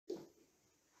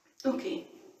Okay,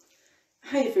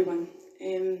 hi everyone.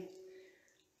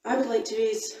 I would like to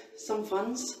raise some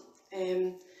funds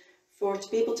to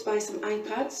be able to buy some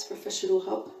iPads for Fisher Row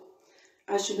Hub.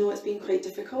 As you know, it's been quite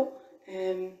difficult.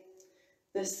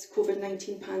 This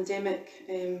COVID-19 pandemic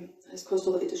has caused a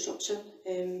lot of disruption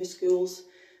with schools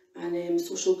and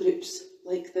social groups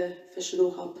like the Fisher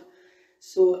Row Hub.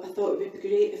 So I thought it would be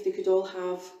great if they could all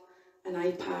have an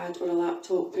iPad or a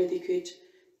laptop where they could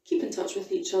keep in touch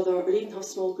with each other or even have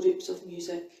small groups of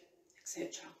music,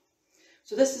 etc.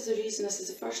 So this is the reason, this is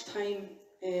the first time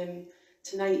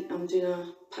tonight I'm doing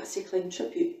a Patsy Cline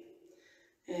tribute.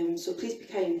 So please be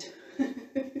kind.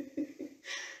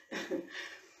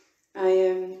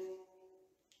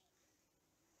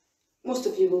 Most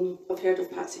of you will have heard of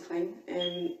Patsy Cline.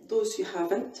 Those who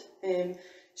haven't,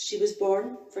 she was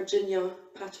born Virginia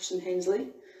Patterson Hensley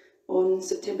on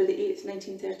September the 8th,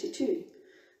 1932.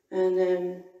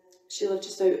 And she lived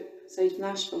just outside of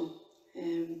Nashville.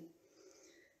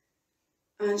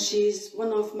 And she's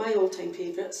one of my all-time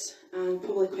favourites, and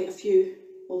probably quite a few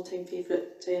all-time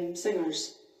favourite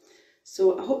singers.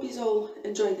 So I hope you all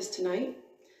enjoy this tonight.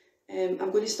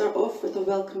 I'm going to start off with a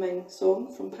welcoming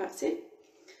song from Patsy.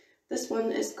 This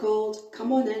one is called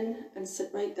Come On In and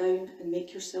Sit Right Down and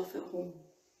Make Yourself at Home.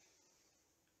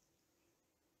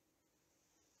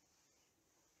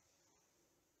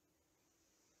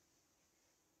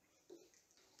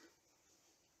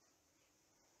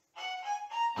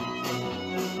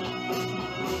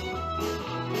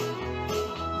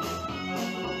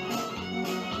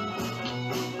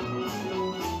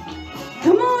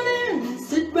 Come on in and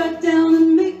sit right down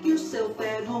and make yourself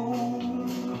at home.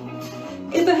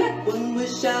 If I had one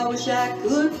wish, I wish I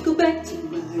could go back to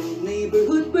my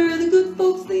neighborhood where the good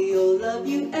folks, they all love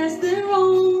you as their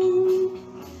own.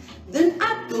 Then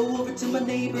I'd go over to my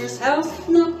neighbor's house,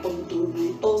 knock on the door,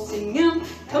 they all sing out,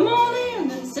 come on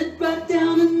in and sit right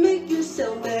down and make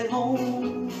yourself at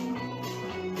home.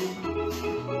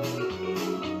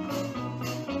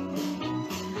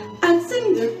 I'd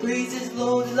sing their praises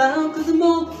loud and loud, cause I'm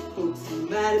all folks are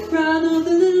mighty proud of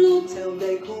the little old town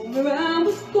back home where I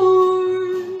was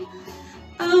born.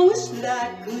 I wish that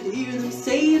I could hear them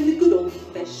say in the good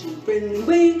old-fashioned friendly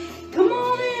way, come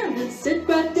on in and sit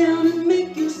right down and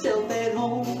make yourself at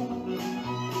home.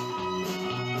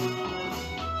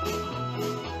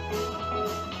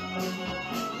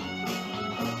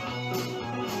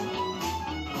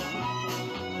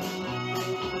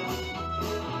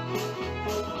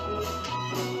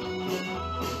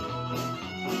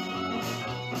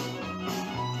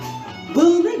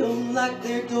 Well, they don't lock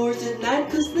their doors at night,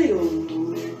 cause they all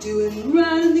know they're doing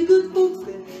right, and the good folks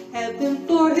that have them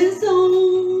for his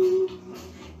own.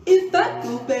 If I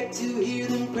go back to hear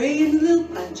them pray in the little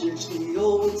pine church, they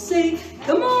all would say,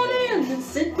 come on in and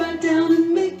sit right down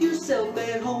and make yourself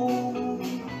at home.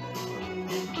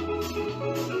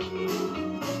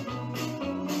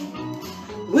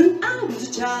 When I was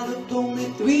a child of only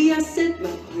 3, I said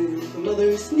my prayer at my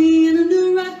mother's knee, and I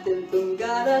knew right then from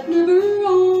God I'd never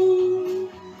wrong.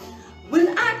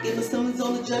 When I get my summons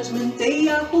on the judgment day,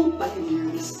 I hope I can hear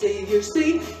the Savior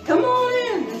say, come on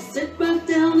in and sit right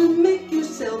down and make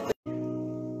yourself at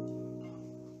home.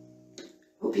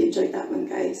 Hope you enjoyed that one,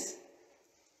 guys.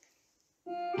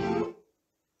 Put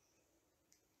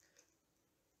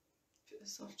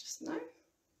this off just now.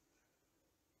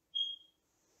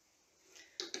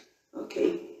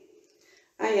 Okay,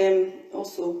 I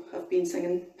also have been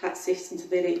singing Patsy since a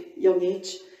very young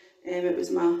age. It was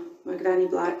my Granny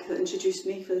Black that introduced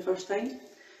me for the first time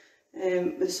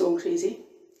with the song Crazy.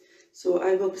 So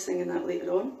I will be singing that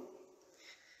later on.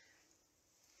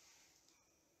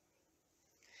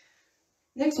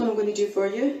 Next one I'm going to do for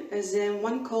you is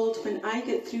one called When I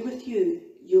Get Through With You,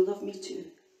 You'll Love Me Too.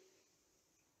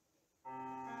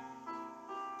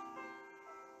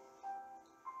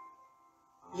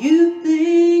 You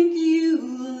think you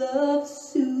love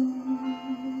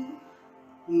Sue,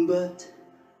 but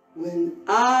when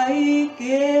I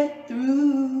get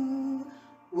through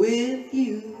with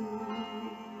you,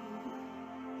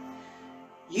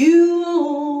 you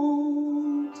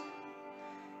won't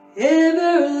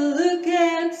ever look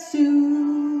at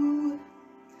Sue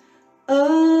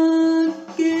again.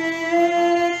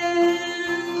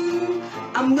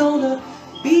 I'm gonna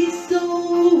be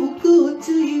so good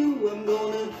to you, I'm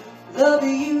gonna love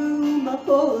you my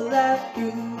whole life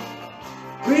through.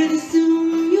 Pretty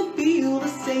soon you'll feel the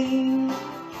same.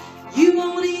 You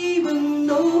won't even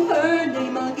know her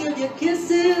name. I'll give you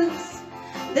kisses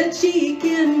that she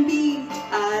can beat.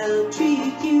 I'll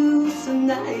treat you so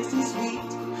nice and sweet.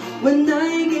 When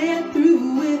I get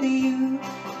through with you,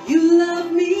 you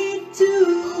love me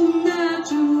too, not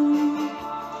true.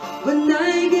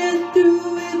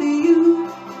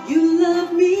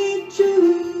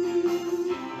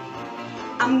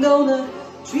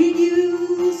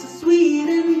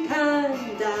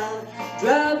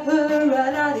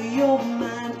 your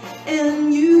mind,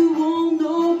 and you won't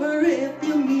know her if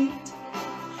you meet.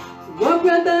 Walk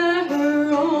right by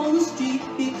her on the street,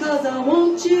 because I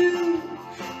want you,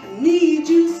 I need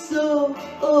you so.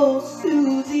 Oh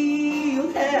Susie,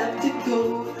 you'll have to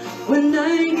go when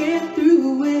I get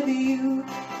through with you.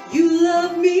 You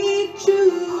love me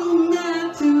true,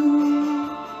 not to.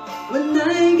 When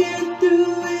I get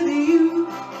through with you,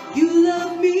 you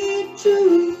love me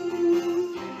true.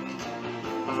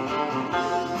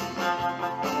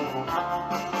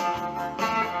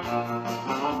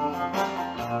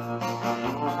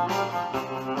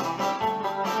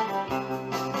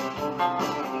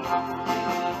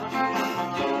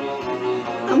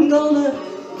 I'm gonna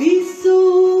be so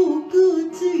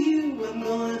good to you. I'm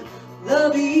gonna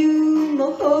love you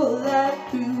my whole life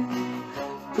through.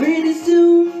 Pretty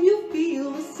soon you'll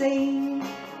feel the same.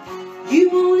 You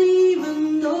won't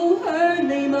even know her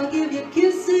name. I'll give you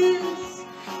kisses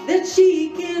that she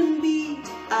can beat.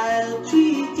 I'll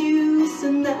treat you so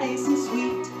nice and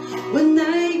sweet. When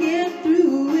I get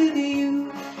through with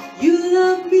you, you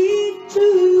love me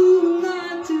true,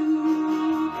 not to.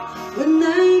 When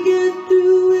I get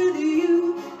through with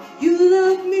you, you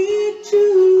love me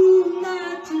true,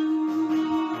 not to.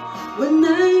 When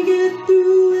I get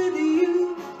through with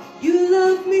you, you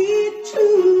love me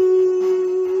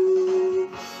true.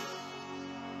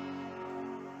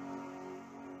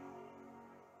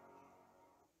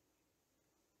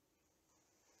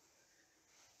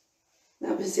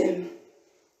 That was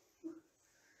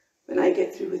When I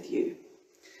Get Through With You.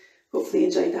 Hopefully you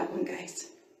enjoyed that one, guys.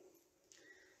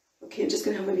 Okay, I'm just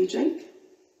going to have a wee drink.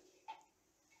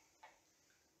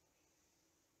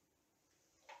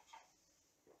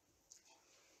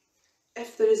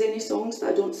 If there is any songs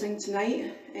that I don't sing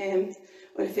tonight,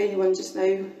 or if anyone just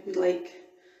now would like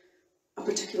a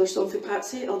particular song for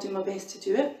Patsy, I'll do my best to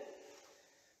do it.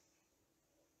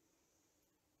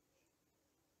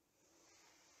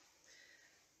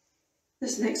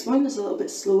 This next one is a little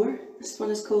bit slower. This one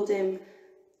is called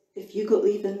If You Got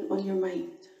Leaving on Your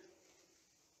Mind.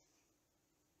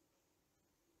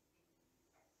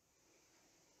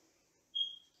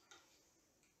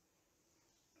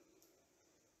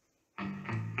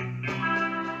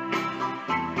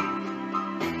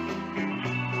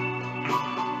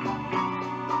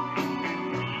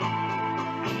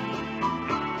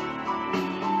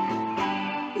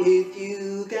 If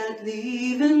you got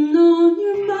leaving on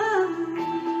your mind,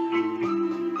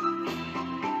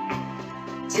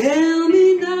 tell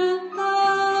me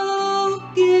now,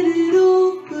 get it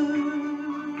over.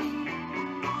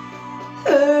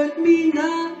 Hurt me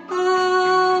now,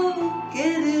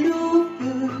 get it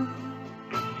over.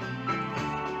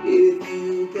 If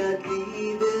you got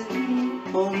leaving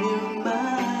on your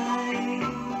mind,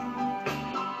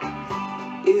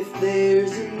 if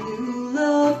there's a new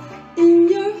love in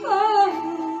your heart,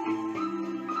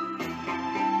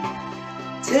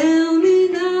 tell me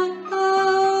now,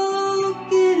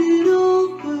 get it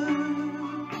over.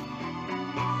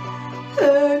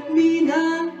 Hurt me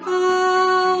now,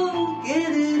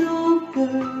 get it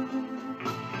over.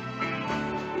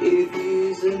 If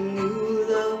there's a new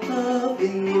love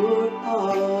in your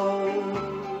heart,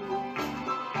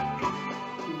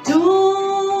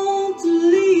 don't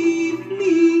leave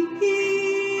me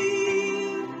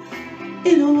here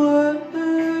in a world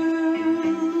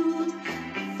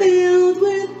filled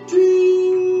with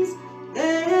dreams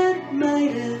that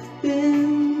might have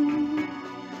been.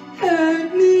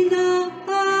 Hurt me now,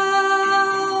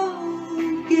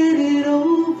 get it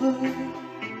over.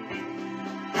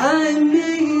 I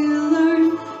may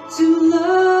learn to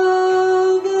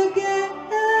love again.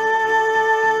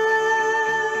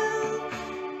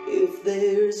 If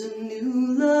there's a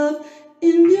new love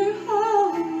in your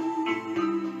heart,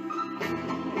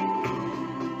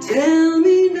 tell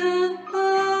me now,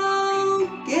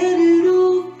 get it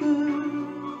over.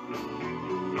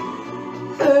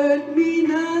 Hurt me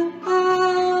now,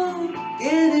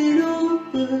 get it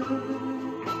over.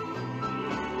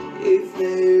 If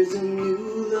there's a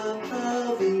new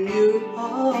love in your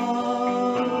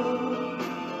heart,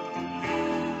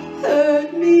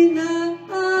 hurt me now,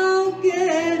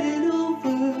 get it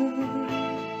over.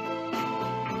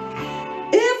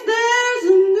 If there's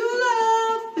a new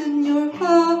love in your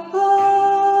heart.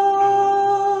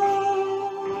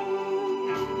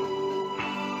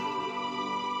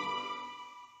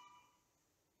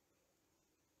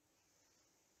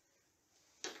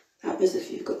 That was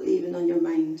If You've Got Leaving on Your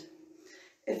Mind.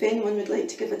 If anyone would like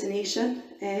to give a donation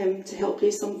to help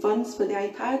raise some funds for the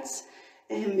iPads,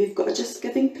 we've got a Just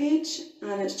Giving page,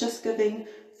 and it's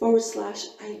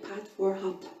justgiving/iPads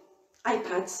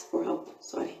for Hub,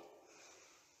 sorry.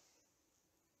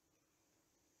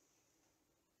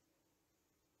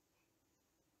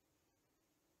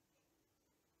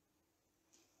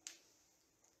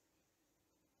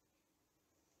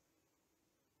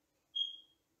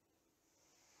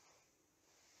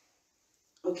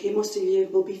 Okay, most of you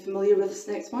will be familiar with this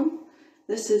next one.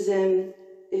 This is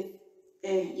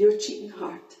Your Cheating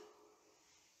Heart.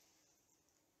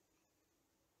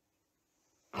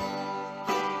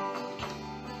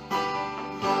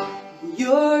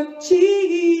 Your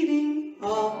cheating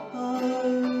heart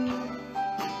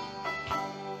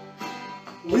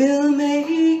will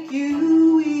make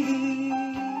you weak.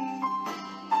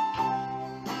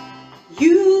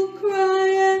 You cry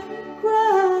and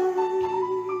cry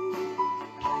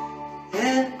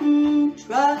and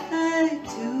try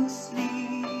to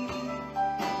sleep,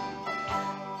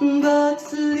 but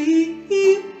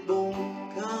sleep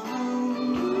won't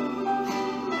come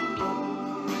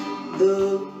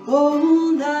the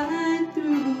whole night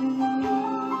through.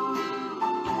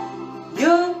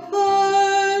 Your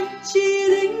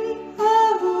cheating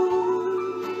heart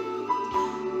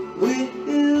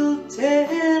will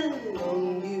tell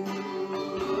on you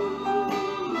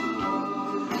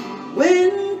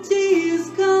when tears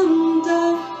come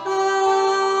down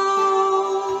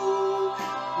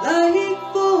like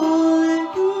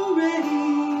falling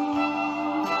rain.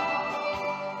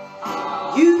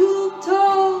 You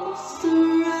toss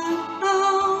around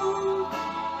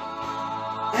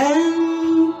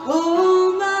and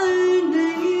call my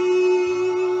name.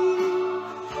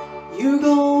 You're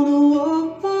gonna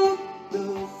walk the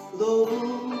floor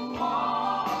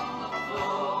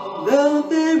the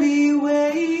very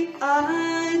way I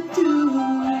do.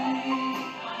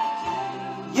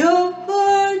 Your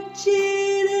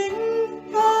cheating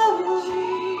heart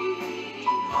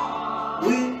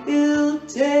will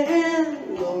tell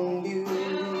on you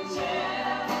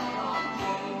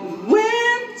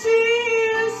when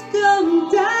tears come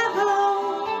down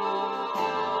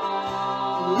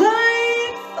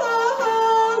like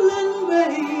falling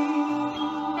rain.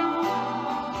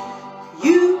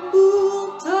 You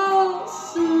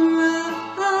toss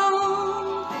around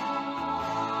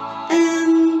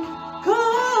and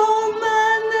call my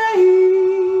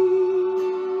name.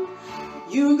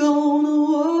 You're gonna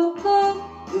walk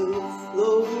the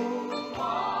floor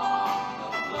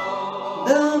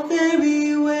the very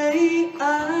way I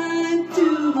do.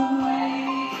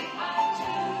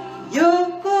 Your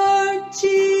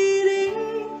cheating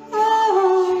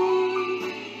heart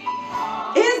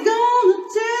is gonna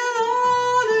tell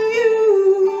all of you.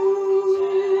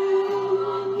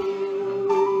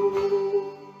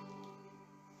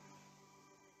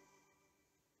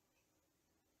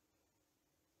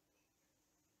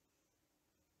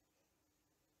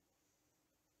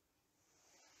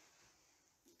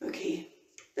 Okay,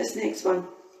 this next one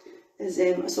is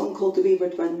a song called The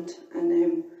Wayward Wind,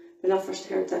 and when I first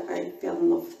heard it I fell in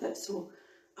love with it, so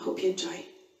I hope you enjoy.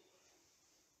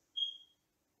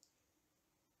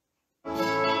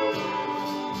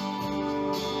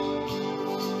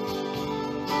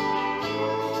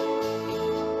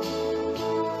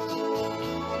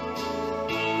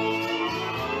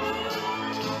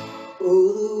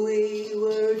 Oh, the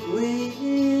wayward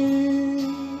wind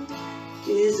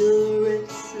is a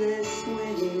restless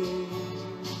wind,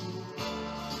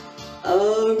 a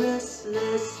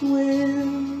restless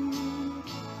wind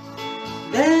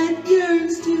that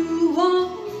yearns to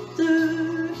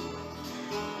wander,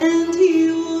 and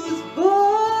he was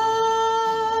born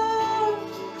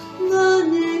the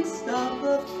next stop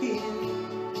of kin,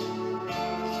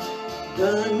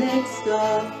 the next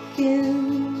stop of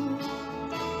kin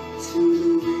to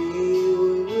the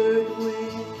wayward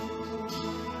wind.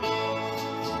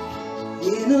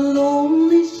 In a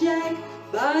lonely shack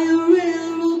by a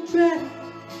railroad track,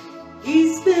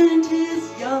 he spent his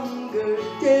younger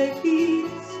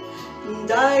days,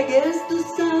 and I guess the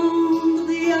sound of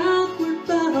the outward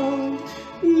bound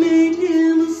made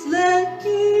him a slave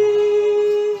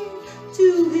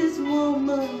to his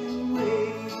woman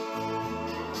ways.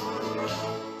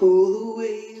 Oh, the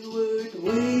wayward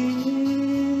wind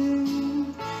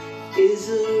is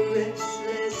a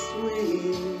restless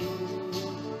wind,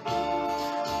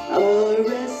 a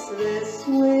restless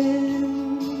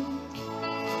wind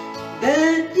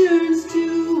that yearns to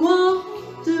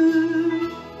wander,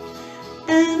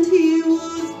 and he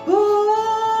was born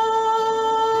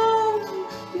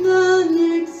the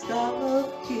next stop of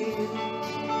kin,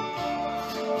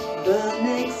 the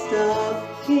next stop of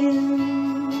kin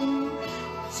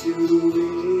to the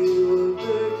wayward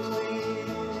wind.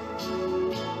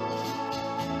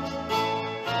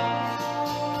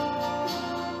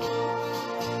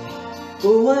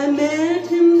 Oh, I met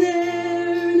him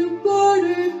there in a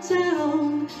border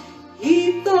town.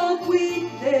 He thought we'd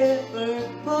never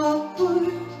part,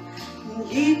 and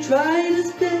he tried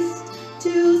his best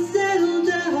to settle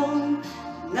down.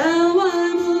 Now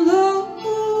I'm alone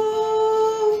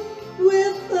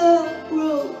with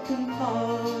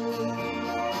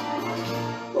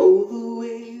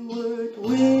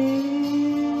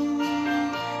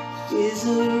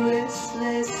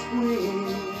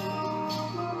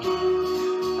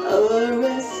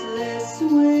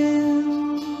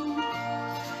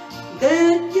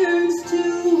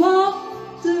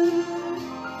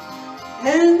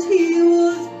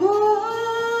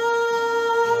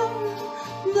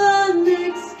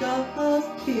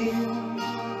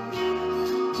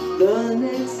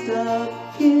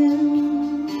of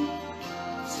kin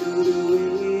to the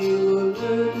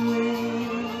wayward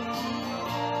wind,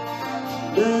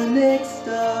 the next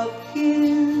of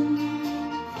kin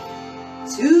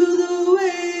to the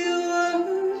wayward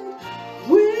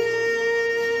wind.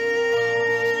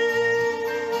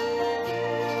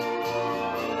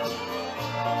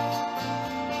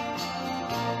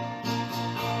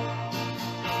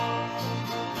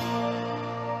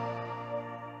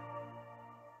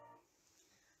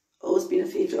 Always been a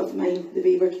favourite of mine, the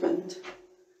Wayward Wind.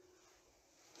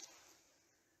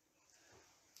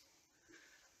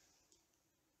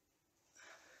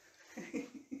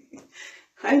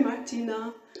 Hi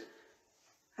Martina,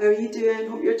 how are you doing?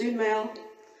 Hope you're doing well.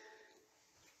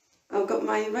 I've got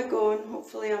my wig on,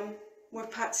 hopefully I'm more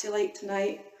Patsy-like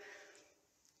tonight.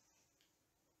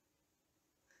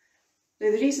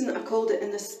 Now the reason that I called it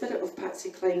In the Spirit of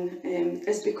Patsy Cline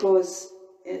is because,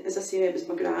 as I say, it was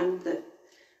my gran that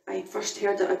I first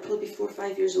heard it. I'd probably be 4 or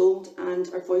 5 years old, and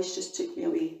her voice just took me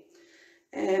away.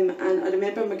 And I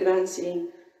remember my gran saying,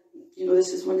 you know,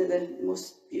 this is one of the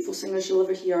most beautiful singers you'll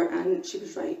ever hear, and she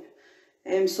was right.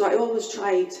 So I always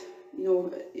tried, you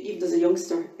know, even as a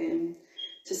youngster,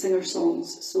 to sing her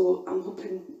songs. So I'm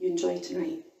hoping you enjoy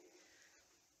tonight.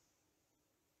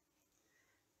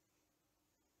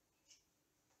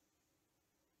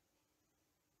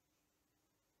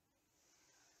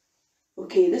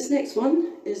 Okay, this next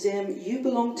one is You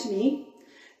Belong to Me.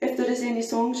 If there is any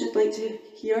songs you'd like to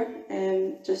hear,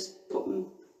 just pop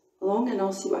them along and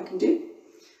I'll see what I can do.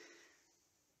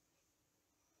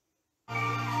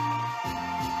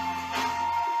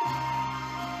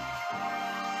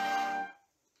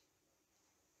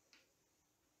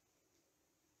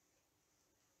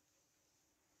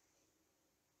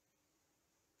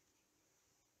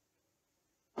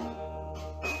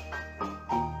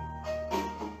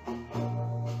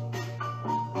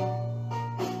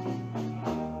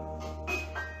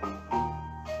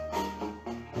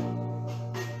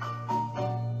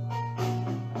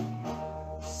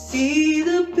 See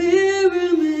the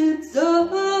pyramids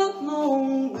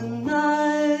along the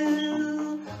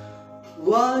Nile,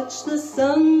 watch the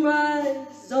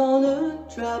sunrise on a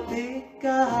tropic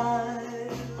isle.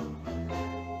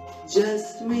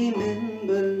 Just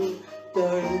remember,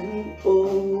 darling,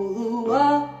 all the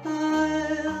while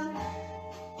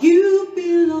you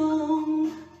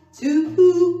belong to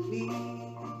me.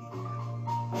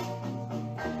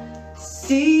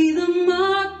 See the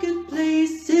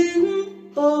marketplace in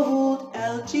old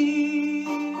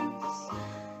Algiers,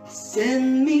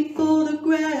 send me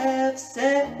photographs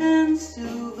and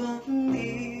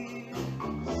souvenirs.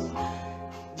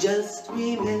 Just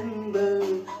remember,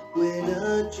 when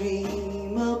a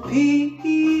dream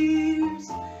appears,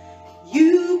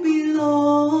 you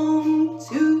belong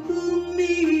to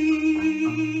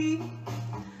me.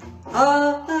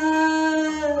 I'll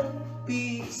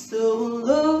be so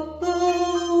alone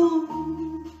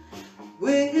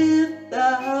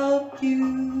without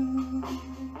you.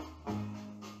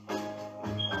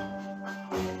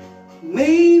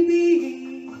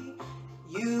 Maybe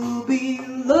you'll be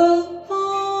lonesome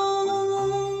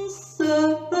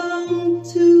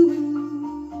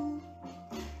too,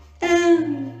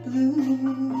 and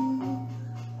blue.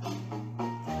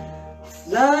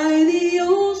 Fly the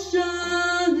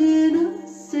ocean in a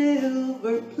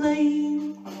silver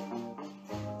plane,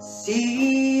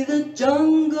 see the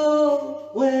jungle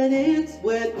when it's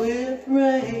wet with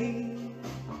rain.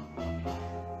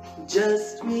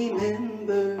 Just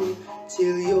remember,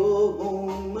 till you're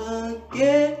home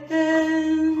again,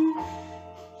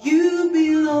 you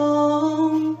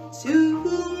belong to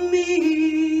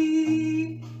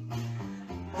me.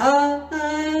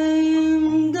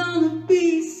 I'm gonna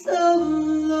be so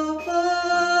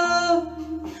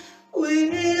alone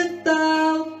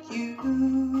without you.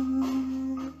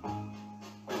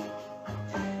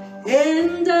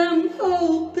 And I'm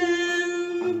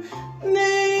hoping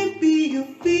maybe you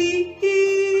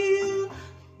feel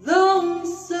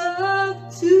lonesome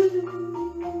too,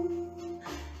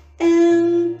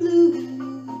 and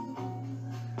blue.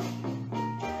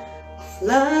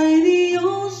 Fly the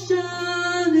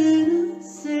ocean in a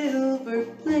silver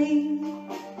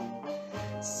plane,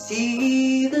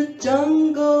 see the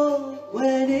jungle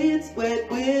when it's wet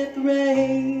with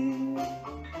rain.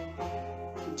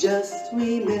 Just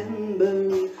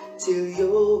remember, till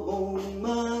you're home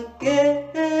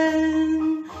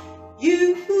again,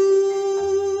 you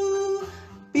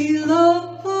belong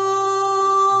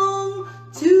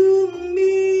to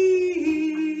me.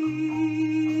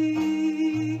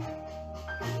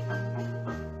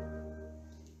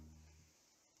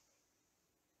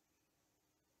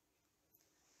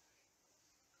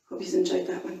 Hope you enjoyed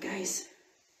that one, guys.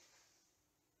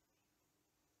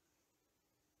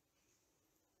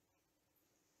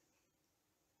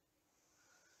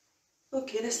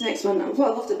 Okay, this next one, what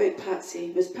I loved about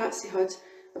Patsy was Patsy had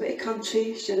a bit of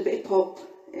country, she had a bit of pop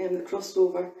that crossed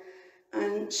over,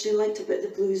 and she liked a bit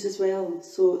of the blues as well.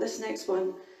 So this next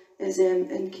one is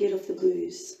In Care of the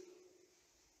Blues.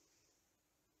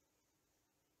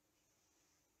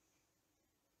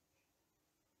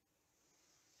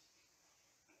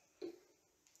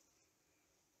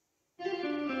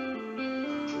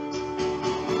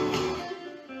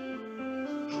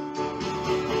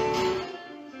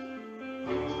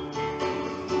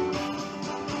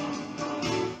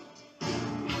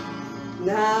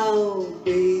 Now,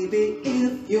 baby,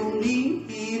 if you're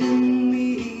needing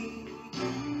me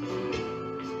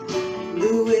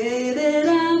the way that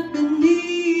I've been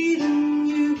needing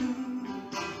you,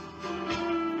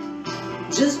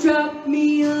 just drop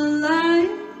me a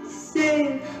line,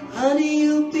 say, honey,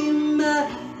 you'll be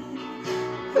mine,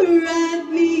 write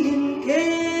me in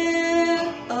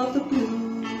care of the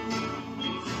blues.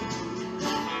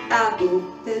 I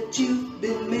hope that you've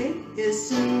been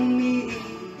missing me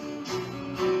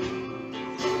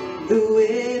the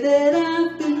way that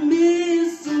I've been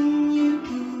missing you.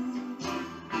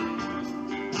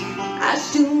 I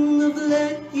shouldn't have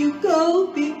let you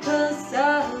go because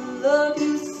I love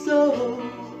you so.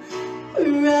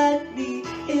 Write me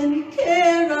in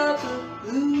care of the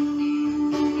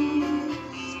blues.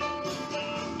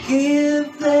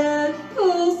 Give that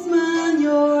postman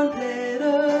your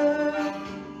letter,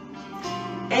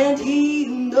 and he'll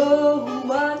know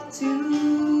what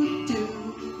to do.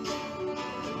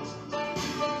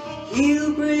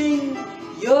 He'll bring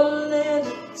your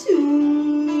letter to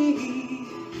me,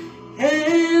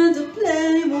 and a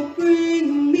plane will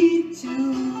bring me to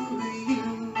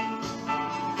you.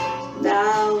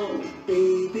 Now,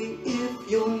 baby, if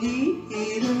you're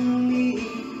needing me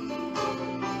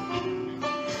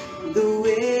the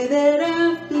way that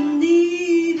I've been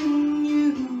needing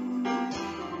you,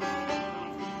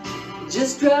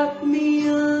 just drop me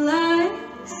a line,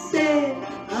 say,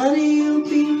 honey, you'll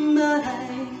be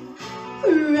mine,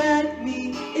 write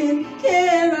me in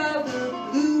care of the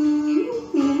blues.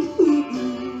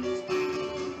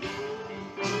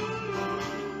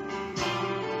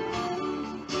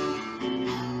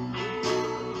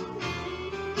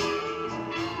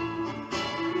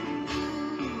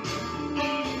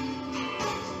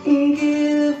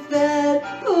 Give that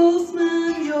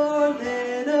postman your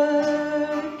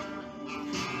letter,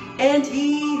 and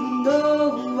he'll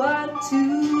know what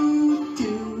to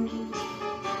do.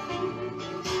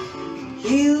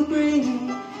 He'll bring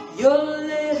your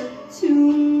letter to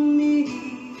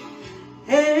me,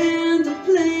 and a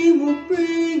plane will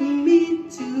bring me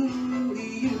to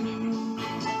you.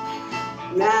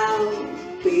 Now,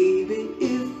 baby,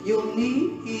 if you're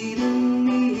needing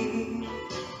me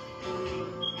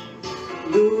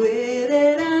the way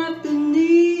that I've been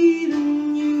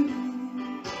needing you,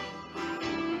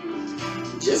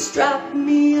 just drop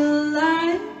me a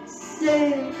line,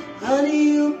 say,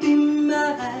 honey, you'll be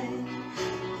mine,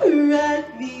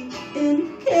 write me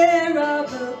in care of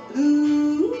the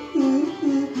blues.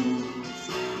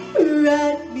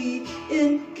 Write me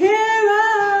in care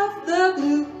of the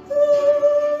blues.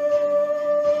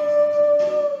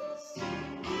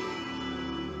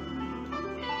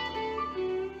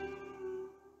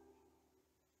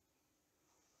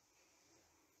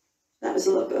 That was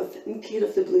a little bit of In Care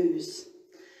of the Blues.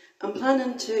 I'm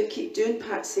planning to keep doing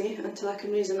Patsy until I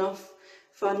can raise enough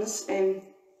funds to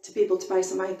be able to buy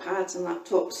some iPads and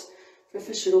laptops for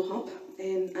Fisher Row Hub,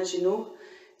 as you know.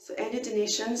 So any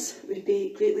donations would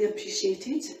be greatly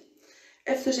appreciated.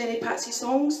 If there's any Patsy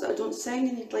songs that I don't sing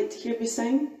and you'd like to hear me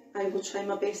sing, I will try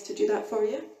my best to do that for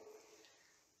you.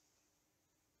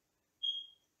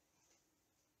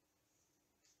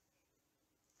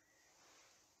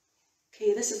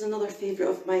 Okay, this is another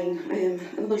favourite of mine,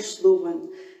 another slow one.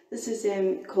 This is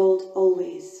called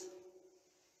Always.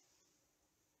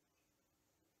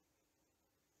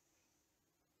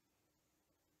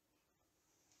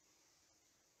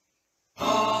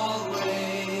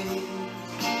 Always,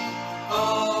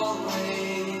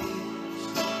 always,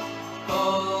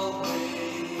 always.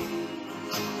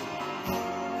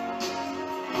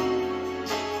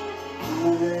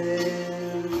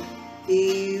 I'll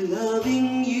be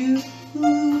loving you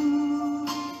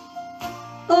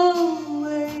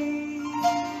always,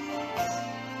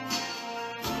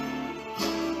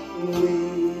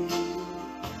 with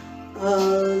a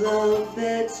love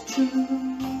that's true.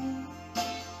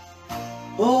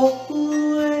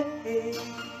 Always,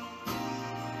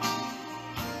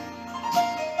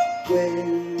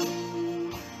 when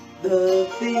the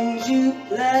things you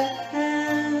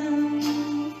plan.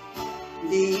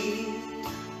 Need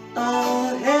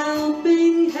a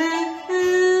helping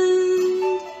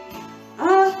hand.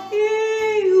 I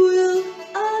will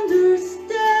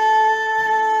understand.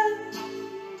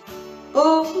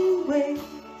 Always,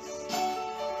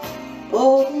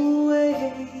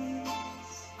 always.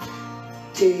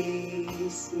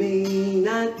 Days may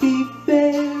not be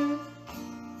fair.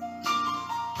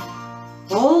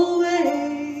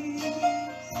 Always.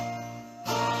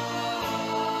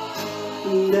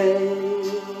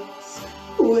 That's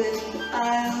when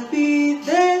I'll be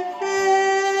there.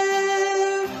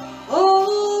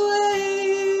 Always.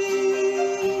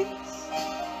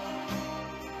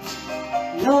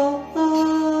 Not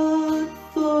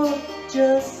for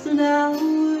just an hour,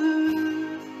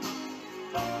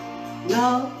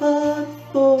 not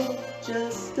for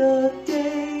just a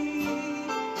day,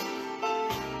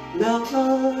 not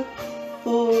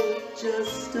for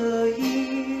just a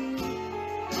year,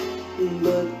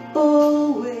 but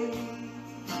always.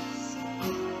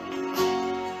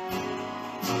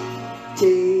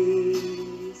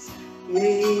 Days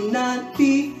may not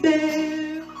be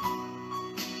fair.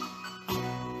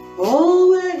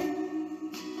 Always.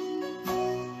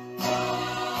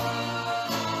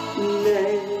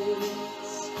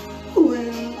 That's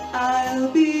when I'll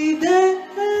be there.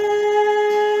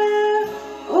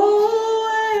 Always.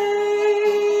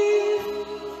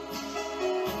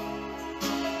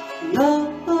 Not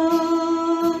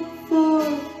for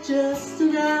just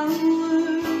an hour,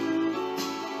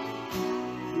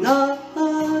 not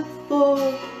for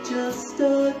just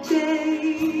a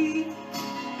day,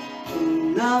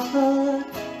 not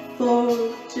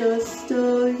for just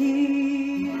a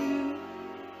year,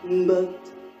 but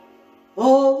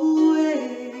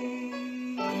always.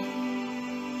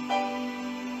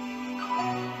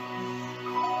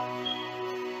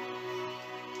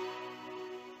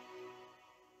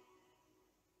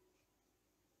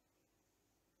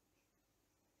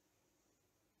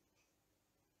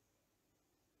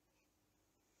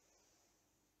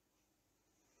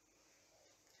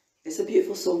 It's a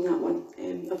beautiful song, that one.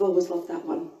 I've always loved that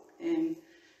one. I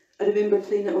remember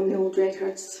playing it on the old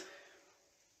records.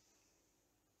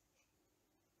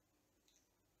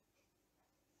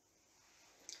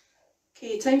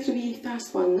 Okay, time for a wee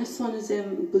fast one. This one is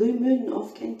Blue Moon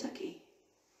of Kentucky.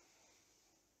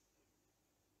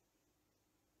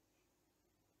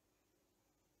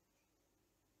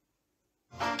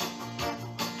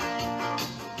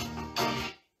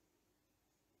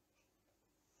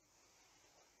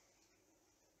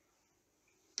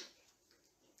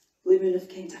 Blue Moon of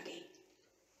Kentucky.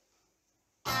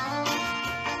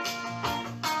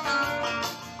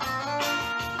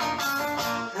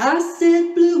 I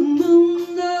said, blue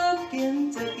moon of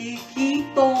Kentucky,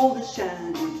 keep on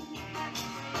shining.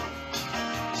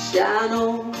 Shine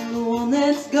on the one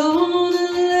that's gone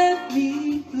and left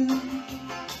me blue.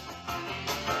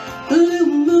 Blue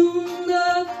moon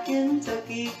of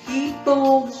Kentucky, keep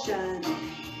on shining.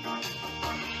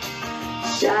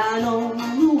 Shine on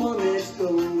the one that's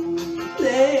gone and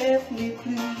left me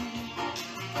blue.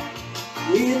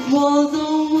 It was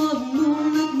on one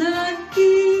moonlit night,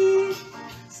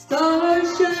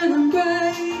 stars shining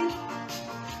bright,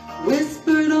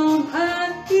 whispered on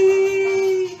high,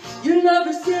 your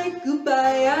lover said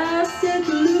goodbye. I said,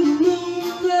 blue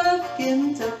moon of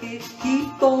Kentucky,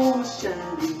 keep on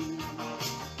shining.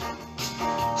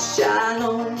 Shine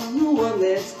on the one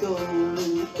that's gone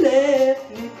and left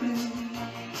me blue.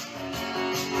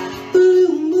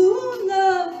 Blue moon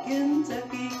of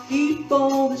Kentucky, keep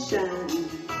on shining.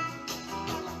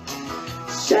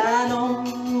 Shine on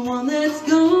the one that's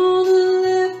gone and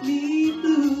left me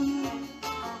blue.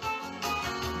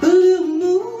 Blue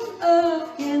moon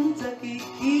of Kentucky,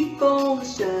 keep on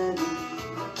shining.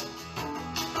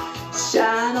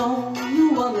 Shine on the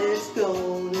one that's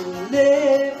gone and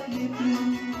left me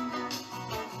blue.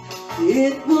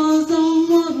 It was on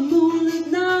one moonlit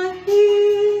night,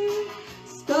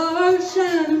 stars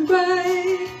shining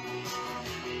bright,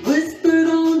 whispered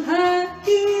on high,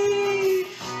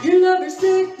 your lover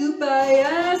said goodbye.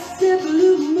 I said,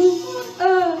 blue moon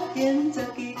of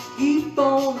Kentucky, keep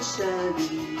on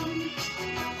shining.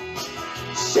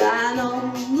 Shine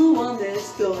on the one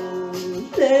that's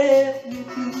gone, left me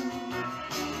blue.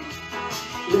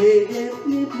 Left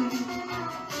me blue.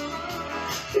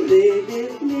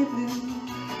 Left me blue.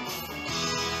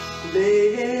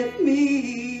 Left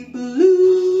me blue.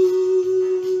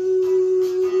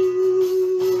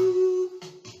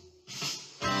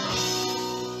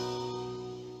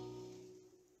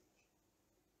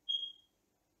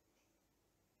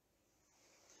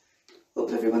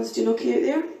 Hope everyone's doing okay out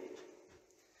there.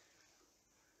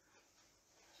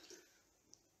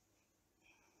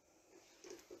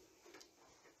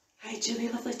 Julie,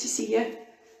 lovely to see you.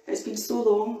 It's been so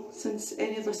long since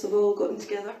any of us have all gotten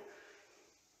together.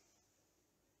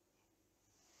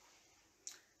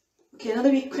 Okay, another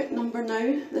wee quick number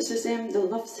now. This is the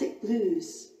Lovesick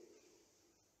Blues.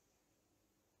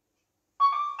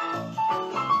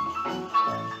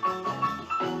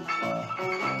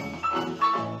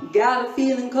 Got a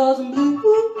feeling cause I'm blue,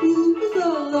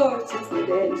 oh Lord, since my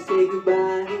daddy said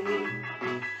goodbye.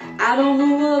 I don't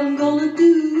know what I'm gonna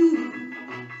do.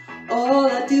 All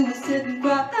I do is sit and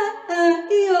cry,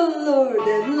 oh Lord,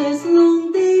 that last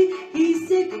long day he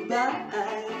said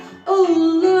goodbye. Oh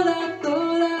Lord, I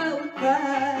thought I would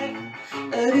cry.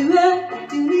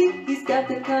 Do me, he's got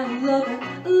that kind of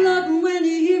loving when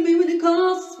you hear me when he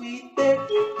calls sweet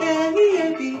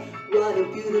baby. What a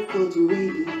beautiful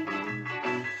dream.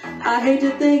 I hate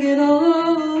to think it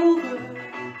all over.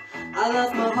 I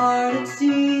lost my heart, it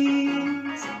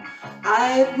seems.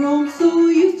 I've grown so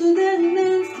used to that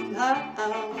man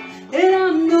somehow, and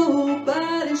I'm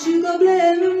nobody should go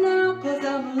blame him now, cause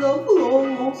I'm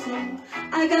lonesome.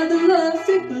 I got the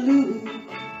lovesick blues.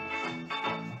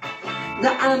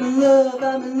 Now I'm in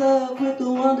love with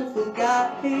a wonderful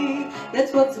guy.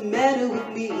 That's what's the matter with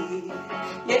me.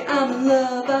 Yeah, I'm in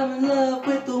love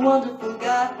with a wonderful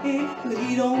guy, but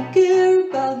he don't care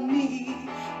about me.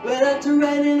 Well, I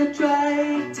tried and I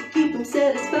tried to keep him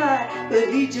satisfied, but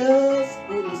he just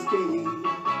wouldn't stay.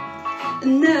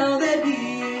 And now that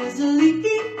he is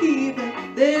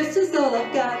leaving, this is all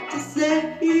I've got to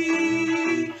say.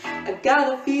 I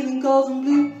got a feeling cause I'm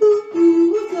blue,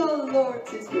 oh Lord,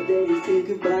 since my daddy said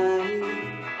goodbye.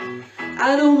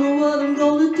 I don't know what I'm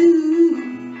gonna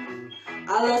do.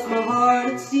 I lost my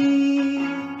heart, it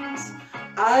seems.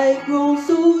 I've grown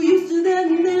so used to that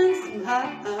man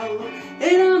somehow,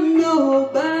 and I'm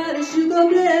nobody should go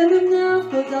blame him now,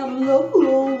 cause I'm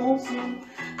lonesome.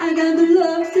 I got the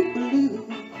lovesick blues.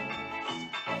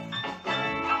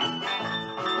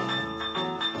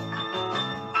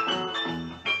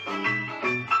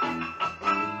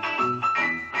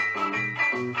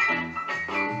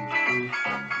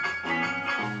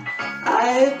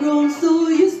 I've grown so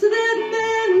used to that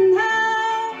man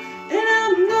now, and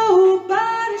I'm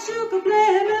nobody should go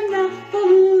blame him now for the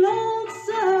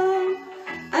lonesome.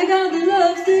 I got the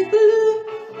lovesick blues.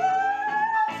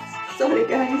 Sorry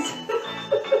guys.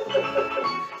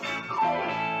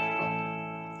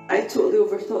 I totally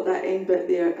overthought that end bit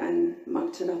there and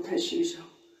mucked it up as usual.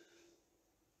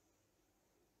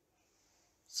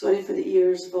 Sorry for the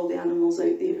ears of all the animals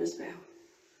out there as well.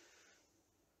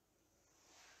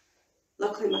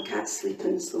 Luckily my cat's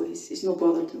sleeping, so he's no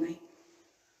bother to me.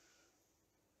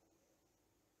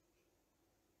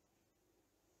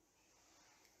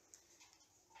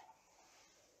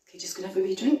 Okay, just gonna have a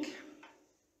wee drink.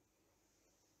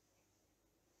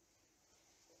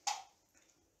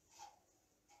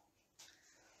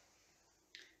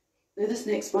 Now this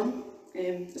next one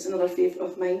is another favourite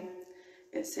of mine.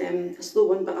 It's a slow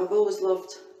one, but I've always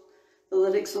loved the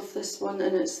lyrics of this one,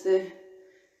 and it's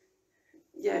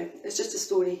just a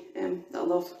story that I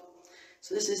love.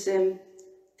 So this is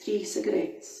 3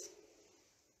 Cigarettes.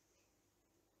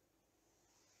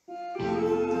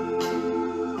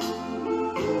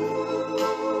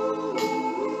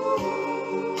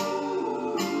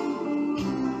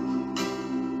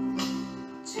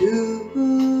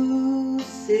 Two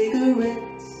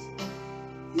cigarettes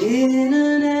in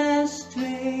an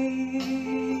ashtray,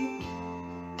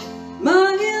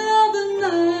 my love and I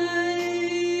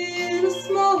in a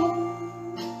small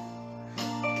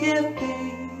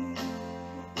cafe.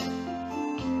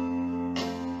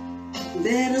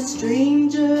 Then a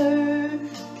stranger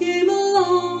came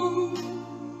along,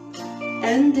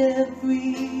 and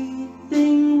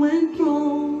everything went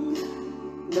wrong.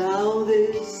 Now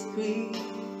there's 3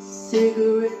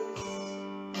 cigarettes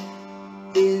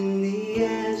in the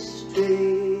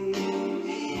ashtray.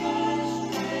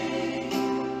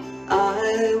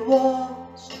 I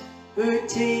watched her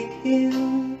take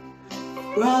him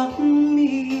from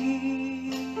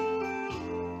me,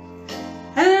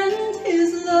 and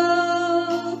his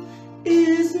love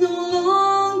is no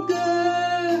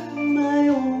longer my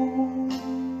own.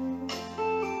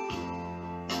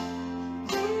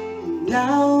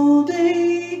 Now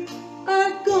they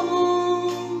are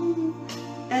gone,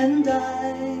 and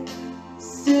I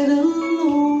sit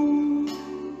alone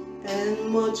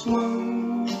and watch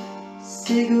one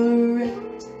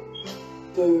cigarette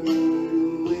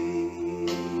burn away.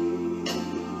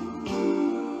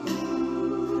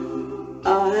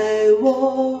 I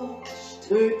watched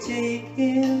her take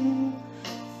him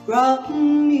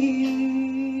from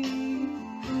me,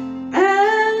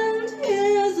 and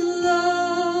his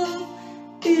love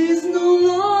is no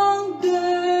longer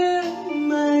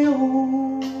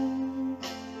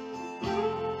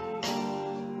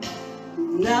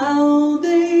Now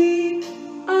they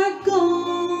are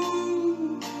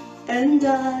gone, and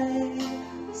I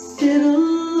sit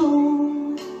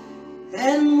alone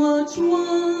and watch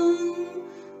one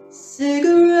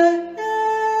cigarette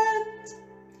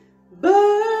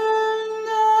burn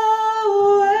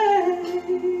away.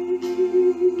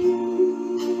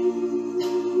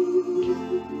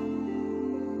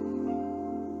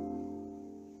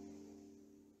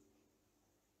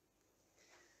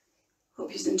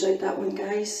 Hope you enjoyed that one,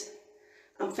 guys.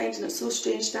 I'm finding it so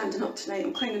strange standing up tonight.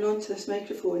 I'm clinging on to this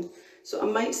microphone, so I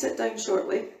might sit down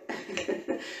shortly.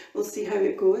 We'll see how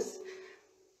it goes.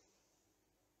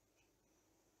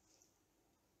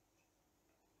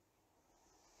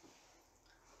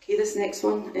 Okay, this next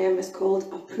one is called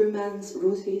A Poor Man's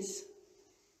Roses.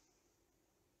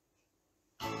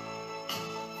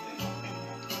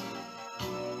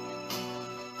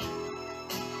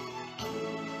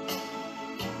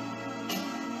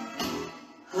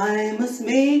 I must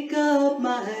make up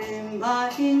my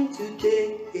mind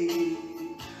today,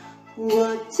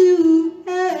 what to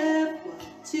have,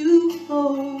 what to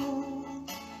hold.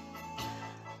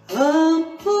 A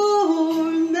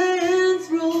poor man's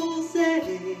roses,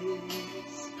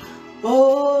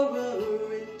 or a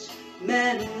rich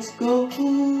man's gold.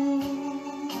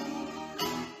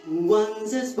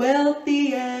 One's as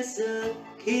wealthy as a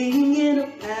king in a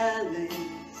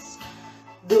palace,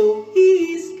 though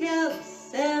he's careless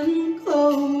and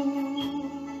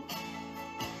cold.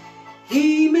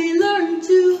 He may learn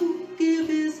to give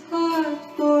his heart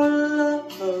for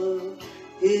love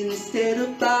instead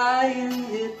of buying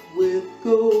it with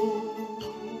gold.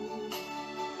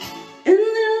 And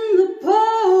then the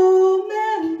poor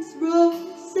man's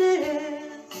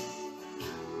roses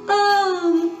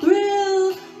are the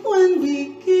thrill when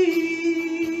we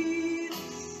kiss,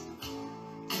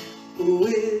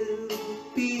 will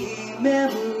be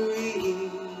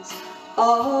memories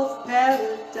of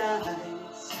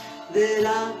paradise that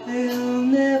I'll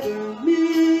never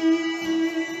miss.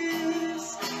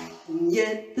 And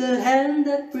yet the hand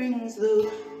that brings the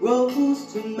rose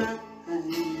to mine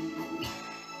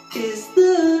is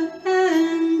the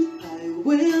hand I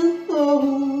will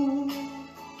hold.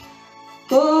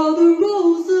 For the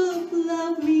rose of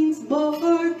love means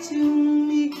more to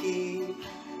me,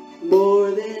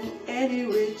 more than any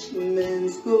rich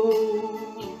man's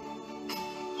gold.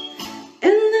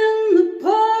 And then the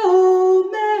poor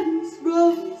man's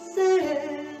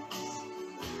roses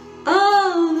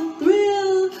are the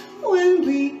thrill when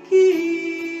we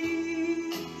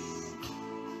kiss,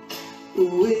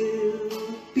 will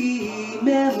be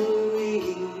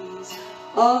memories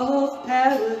of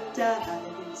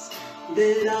paradise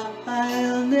that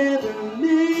I'll never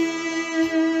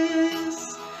miss.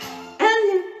 And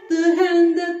yet the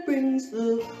hand that brings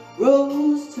the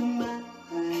rose to mine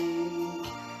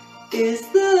is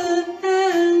the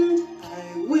hand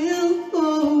I will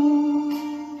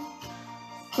hold.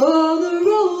 For the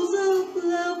rose of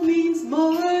love means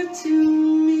more to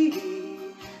me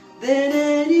than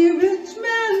any rich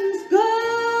man's gold.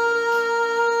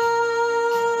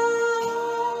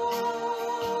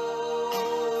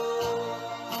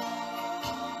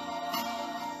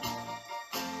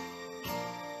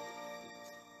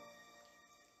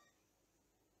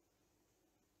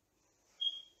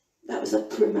 That was A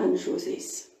Poor Man's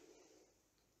Roses.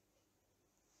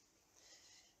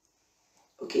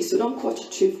 Okay, so we're on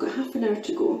 1:45, we've got half an hour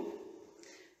to go.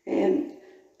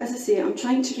 As I say, I'm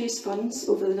trying to raise funds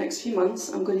over the next few months.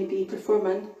 I'm going to be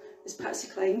performing as Patsy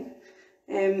Cline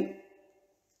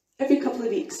every couple of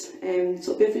weeks, so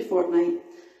it'll be every fortnight,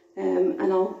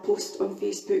 and I'll post on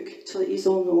Facebook to let you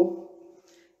all know.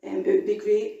 It would be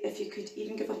great if you could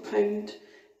even give £1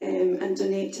 and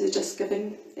donate to the Just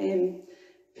Giving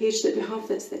page that we have.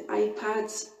 That's the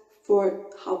iPads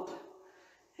for Hub,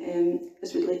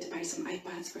 as we'd like to buy some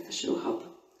iPads for the show Hub.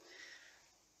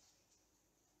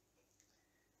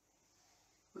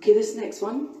 Okay, this next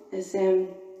one is a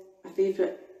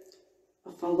favourite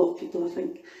of a lot of people, I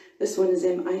think. This one is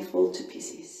I Fall to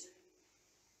Pieces.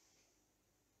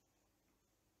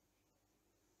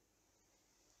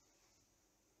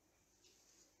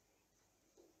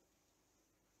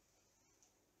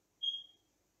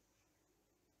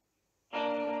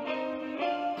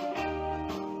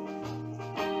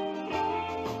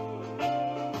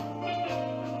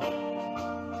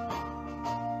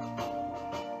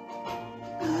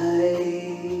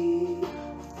 I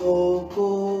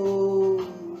fall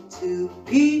to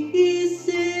pieces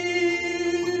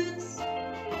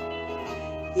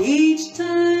each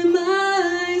time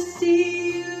I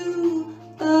see you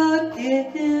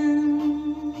again.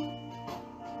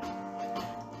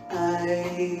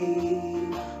 I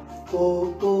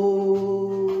fall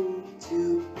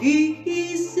to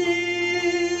pieces.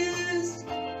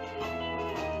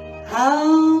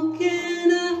 How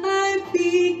can I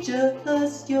be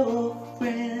just your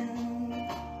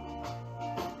friend?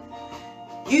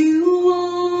 You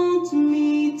want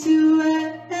me to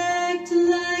act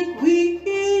like we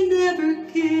never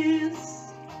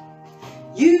kissed.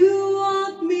 You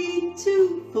want me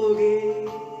to forget,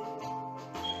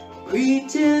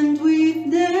 pretend we've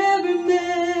never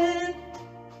met.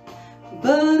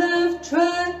 But I've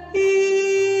tried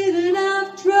and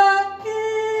I've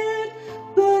tried,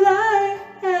 but I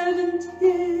haven't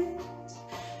yet.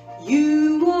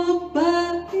 You walk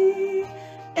by me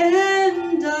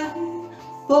and I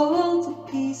fall to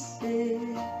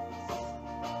pieces.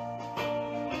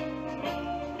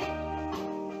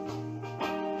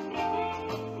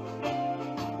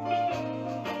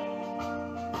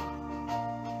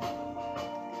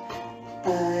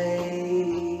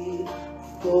 I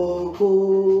fall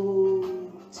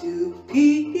to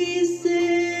pieces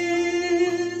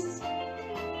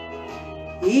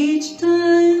each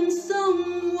time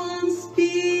someone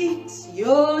speaks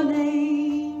your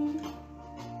name.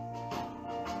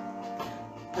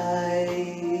 I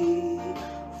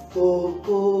fall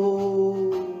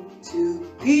to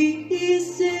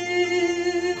pieces.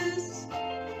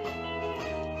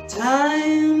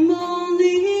 Time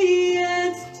only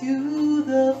adds to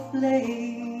the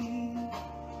flame.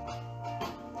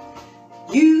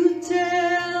 You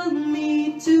tell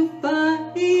me to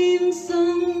find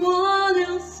someone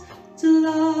else to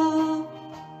love,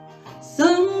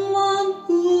 someone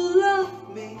who loved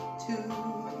me too,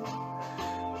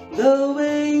 the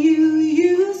way you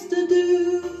used to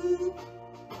do.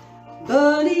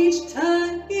 But each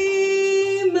time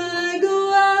I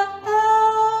go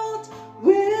out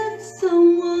with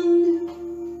someone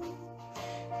new,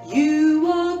 you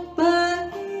walk by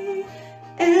me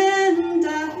and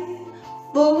I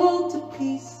fall to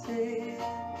pieces.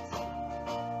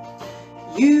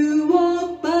 You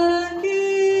walk by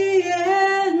me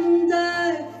and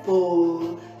I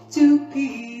fall to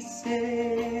pieces.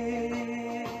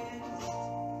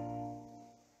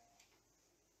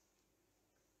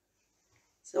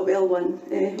 It's a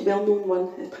well-known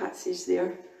one, Patsy's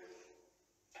there.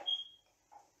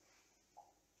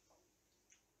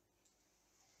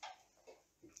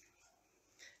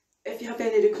 If you have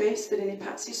any requests for any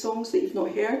Patsy songs that you've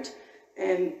not heard,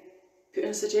 put in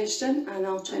a suggestion and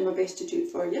I'll try my best to do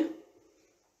it for you.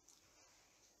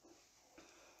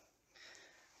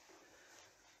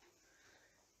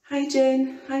 Hi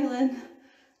Jen, hi Lynn,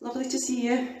 lovely to see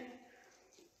you.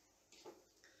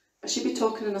 I should be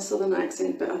talking in a southern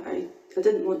accent, but I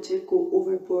didn't want to go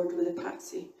overboard with the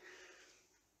Patsy.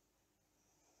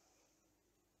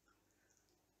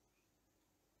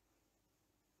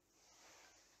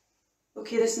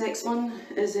 Okay, this next one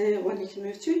is one you can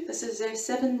move to. This is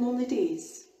 7 Lonely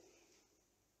Days.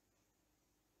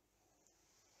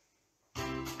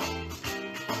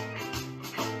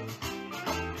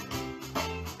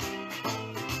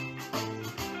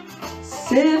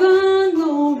 Seven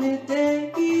lonely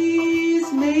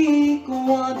days make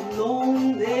one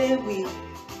lonely week.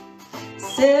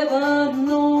 7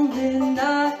 lonely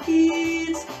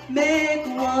nights make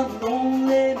one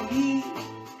lonely me.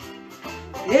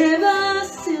 Ever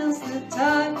since the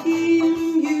time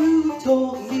you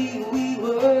told me we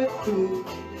were through,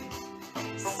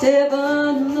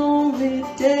 7 lonely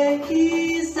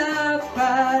days I've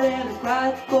cried and I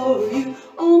cried for you.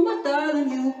 Oh my darling,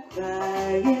 you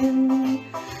crying.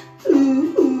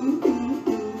 Ooh, ooh, ooh,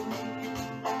 ooh.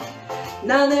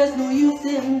 Now there's no use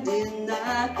in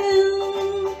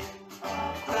denying,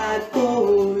 cried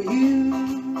for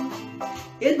you.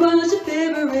 It was your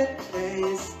favorite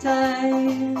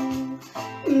pastime,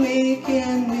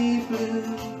 making me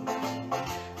blue.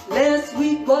 Last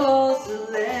week was the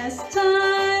last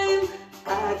time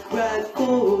I cried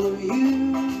for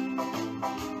you.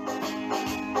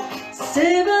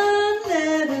 7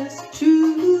 letters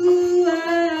true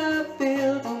I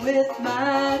filled with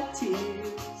my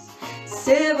tears.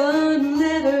 7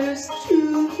 letters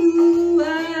true I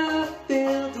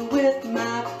filled with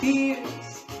my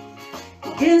fears.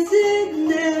 Guess it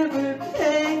never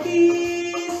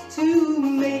pays to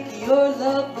make your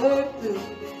lover blue.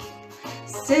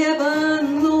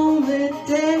 7 lonely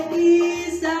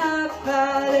days I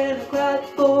cried and I cried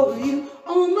for you.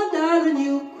 Oh my darling,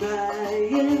 you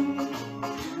crying.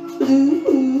 Blue.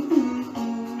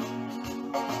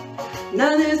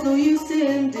 Now there's no use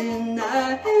in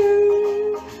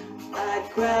denying, I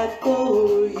cried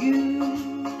for you.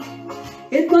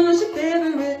 It was your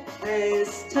favorite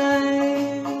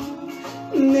pastime,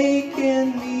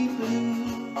 making me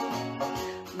blue.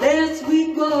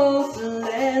 was the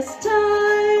last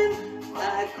time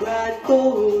I cried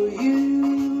for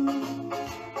you.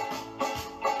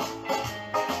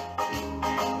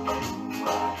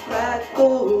 I cried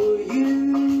for you.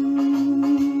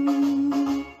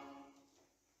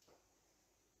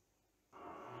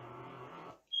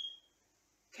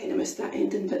 Kind of missed that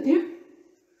ending bit there.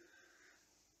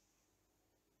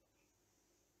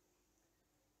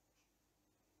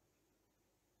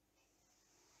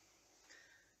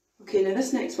 Okay, now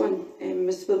this next one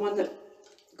was the one that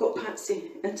got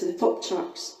Patsy into the top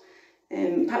charts.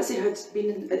 Patsy had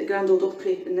been at the Grand Ole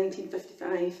Opry in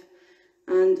 1955,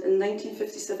 and in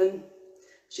 1957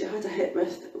 she had a hit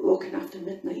with Walking After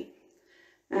Midnight,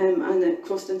 and it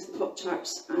crossed into the top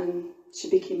charts and she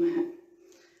became a hit,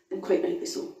 and quite rightly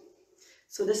so.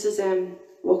 So this is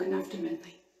Walking After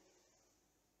Midnight.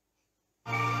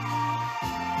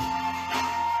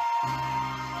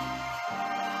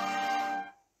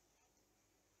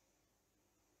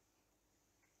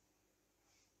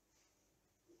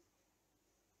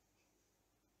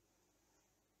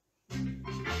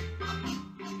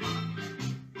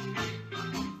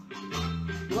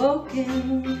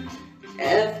 Walking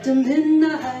after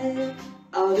midnight,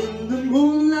 out in the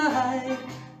moonlight,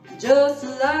 just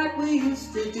like we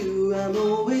used to do. I'm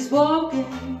always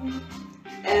walking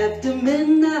after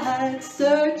midnight,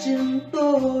 searching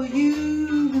for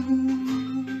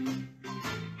you.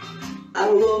 I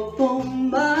walk for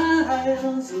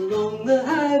miles along the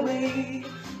highway.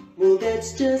 Well,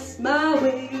 that's just my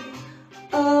way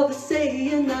of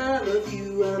saying I love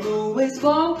you. I'm always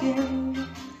walking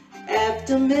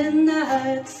after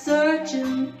midnight,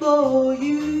 searching for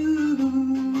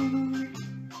you.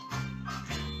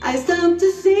 I stopped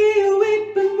to see a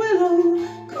weeping willow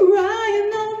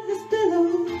crying on his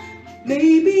pillow.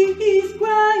 Maybe he's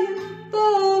crying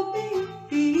for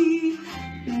me.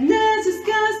 And as the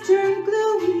skies turn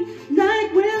gloomy,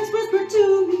 night winds whisper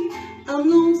to me, I'm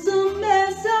lonesome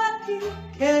as I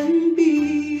can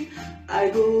be. I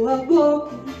go out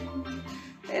walking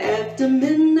after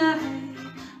midnight,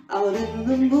 out in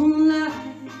the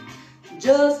moonlight,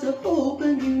 just a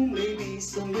hoping you may be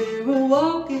somewhere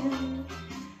walking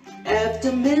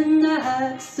after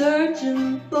midnight,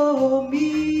 searching for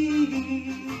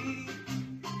me.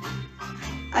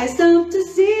 I stopped to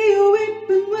see a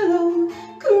weeping willow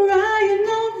crying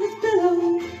on his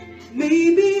pillow.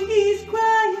 Maybe he's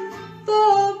crying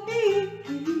for me.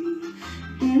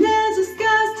 And as the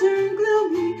skies turn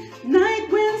gloomy, night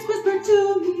winds whisper to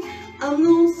me, I'm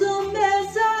lonesome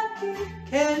as I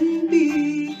can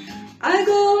be. I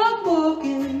go out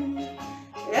walking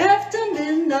after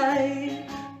midnight,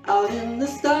 out in the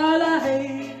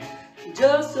starlight,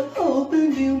 just a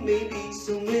hoping you may be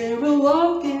somewhere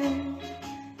walking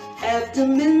after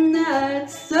midnight,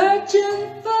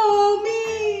 searching for me.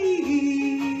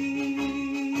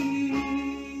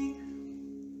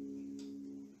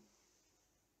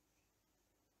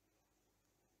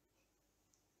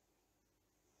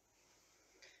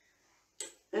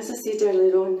 As I said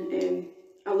earlier on,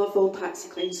 I love all Patsy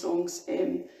Cline songs.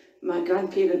 My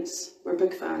grandparents were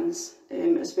big fans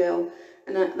as well,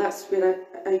 and that's where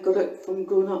I got it from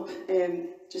growing up,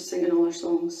 just singing all her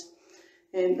songs.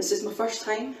 This is my first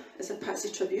time as a Patsy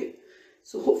tribute,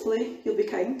 so hopefully you'll be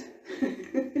kind.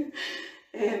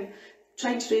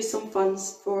 Trying to raise some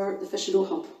funds for the Fisher Row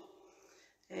Hub,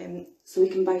 so we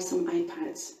can buy some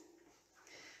iPads.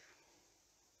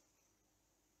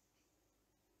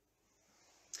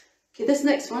 Okay, this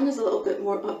next one is a little bit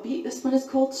more upbeat. This one is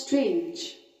called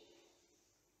Strange.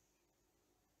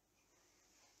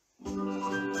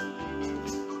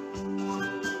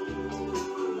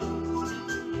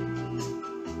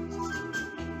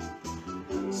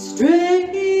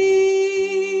 Strange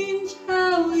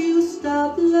how you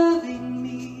stopped loving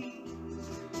me,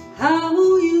 how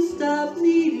you stopped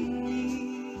needing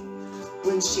me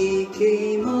when she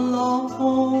came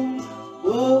along.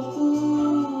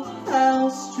 Whoa, how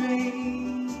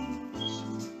strange.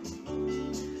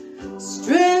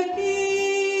 Strange,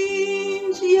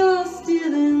 you're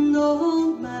still in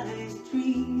all my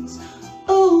dreams.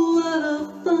 Oh, what a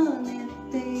funny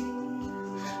thing,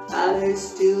 I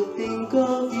still think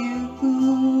of you.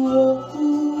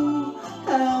 Oh,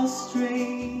 how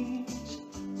strange.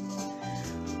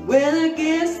 Well, I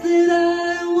guess that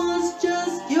I was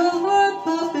just your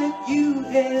puppet you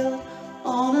held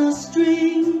on a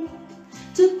string.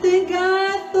 To think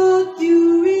I thought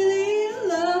you really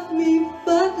loved me,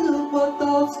 but look what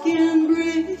thoughts can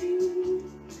bring.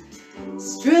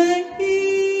 Strange,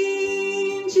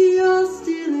 you're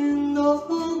still in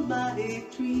all my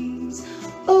dreams.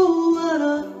 Oh, what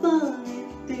a funny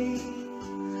thing,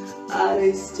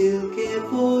 I still care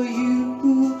for you.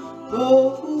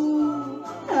 Oh,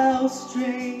 how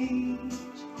strange.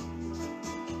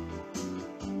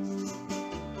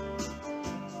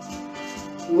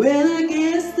 When I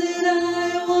guessed that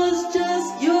I was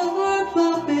just your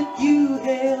puppet you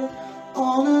held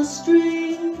on a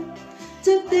string.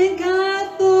 To think I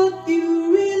thought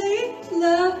you really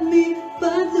loved me,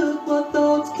 but look what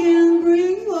thoughts can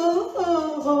bring. Oh,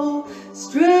 oh, oh,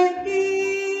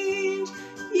 strange.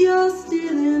 You're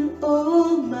still in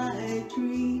all my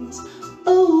dreams.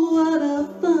 Oh, what a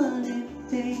funny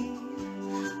thing.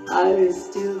 I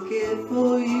still care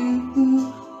for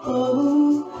you.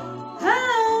 Oh,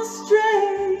 how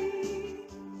strange,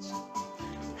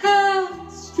 how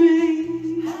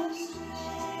strange, how strange,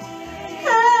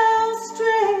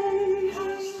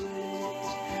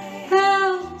 how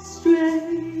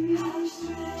strange, how strange,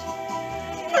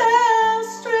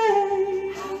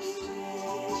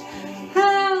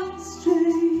 how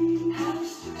strange,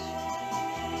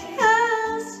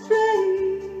 how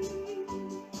strange.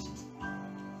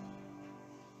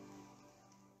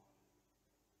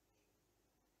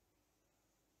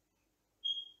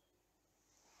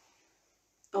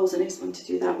 Always a nice one to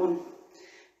do that one.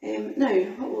 Now,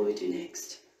 what will we do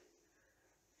next?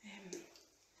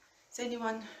 Is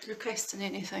anyone requesting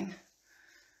anything?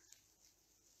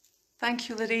 Thank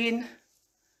you, Lorraine.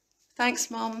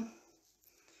 Thanks, Mum.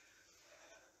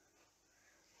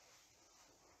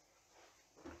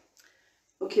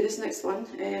 Okay, this next one.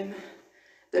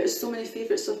 There are so many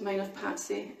favourites of mine of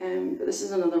Patsy, but this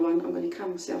is another one. I'm going to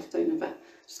calm myself down a bit.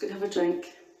 Just going to have a drink.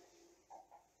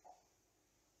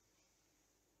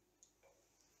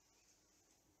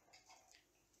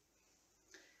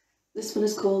 This one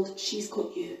is called She's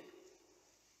Got You.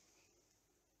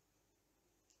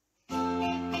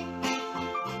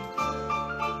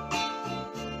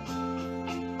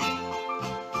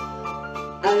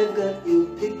 I've got your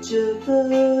picture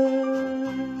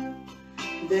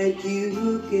that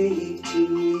you gave to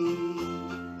me,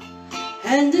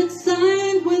 and it's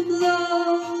signed with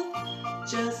love,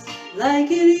 just like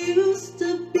it used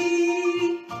to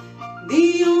be.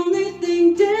 The only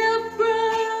thing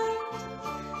different,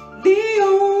 the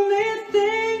only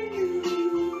thing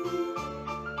new,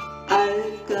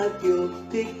 I've got your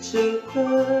picture,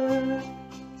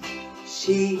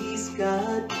 she's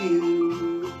got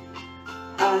you.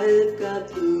 I've got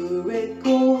the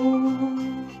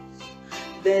records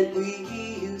that we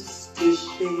used to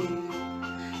share,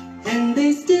 and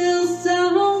they still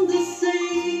sound the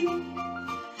same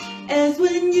as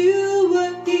when you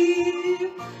were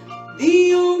here.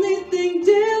 The only thing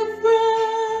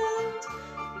different,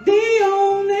 the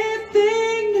only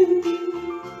thing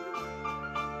new,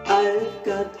 I've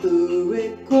got the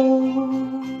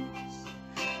records,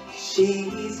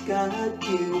 she's got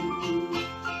you.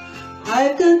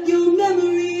 I've got your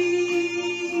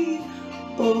memory,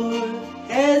 or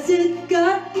has it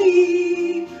got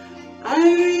me?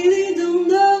 I really don't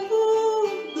know,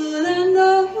 but I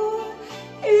know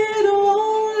it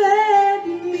won't let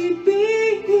me be.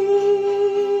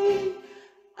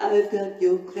 I've got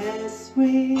your class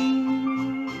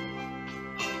ring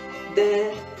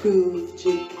that proved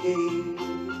you came,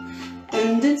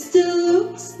 and it still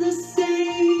looks the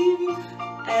same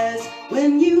as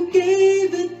when you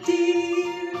gave it,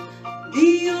 dear.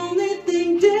 The only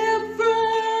thing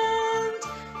different,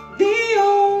 the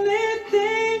only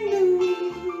thing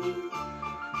new,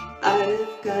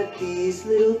 I've got these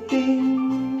little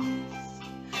things,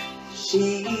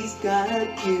 she's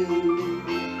got you.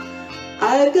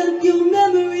 I've got your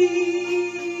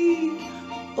memory,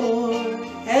 or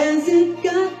has it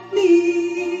got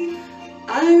me?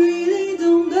 I really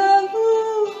don't know,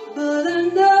 but I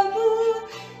know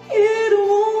it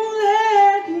won't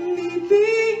let me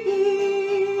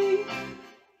be.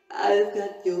 I've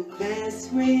got your class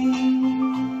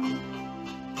ring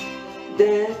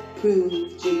that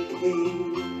proved you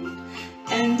came,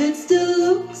 and it still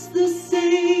looks the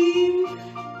same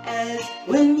as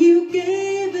when you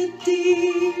gave it,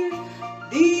 dear.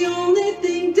 The only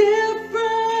thing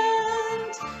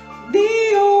different,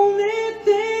 the only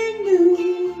thing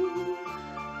new,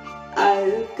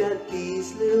 I've got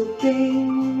these little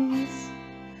things,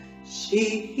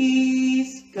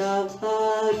 she's got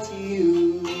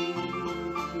you.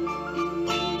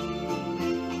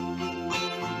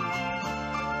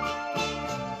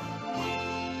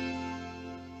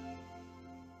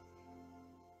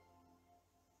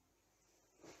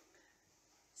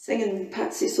 Singing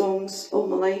Patsy songs all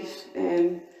my life,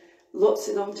 lots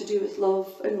of them to do with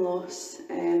love and loss.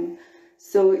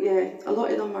 So yeah, a lot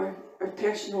of them are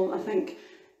personal. I think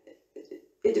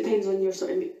it depends on your sort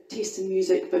of taste in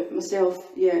music, but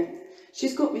myself, yeah,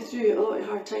 she's got me through a lot of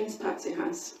hard times, Patsy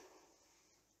has.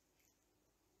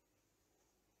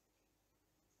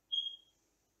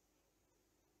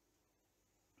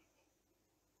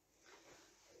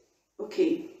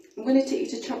 Okay, I'm going to take you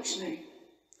to church now.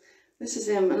 This is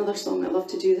another song I love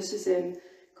to do. This is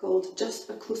called Just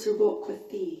a Closer Walk with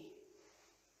Thee.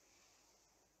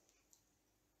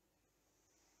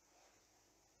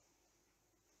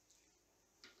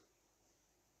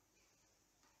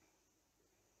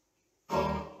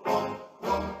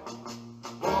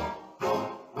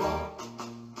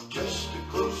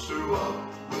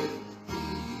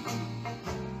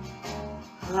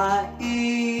 I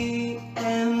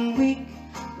am weak,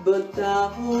 but thou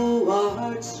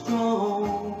art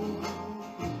strong.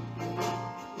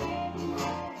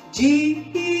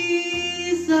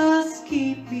 Jesus,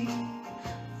 keep me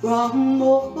from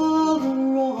all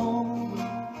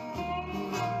wrong.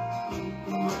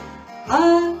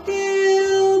 I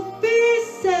will be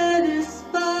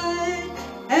satisfied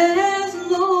as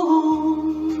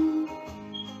long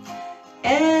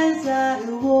as I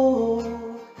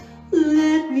walk.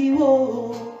 Let me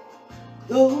walk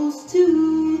close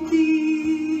to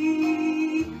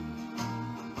thee.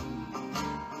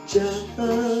 Just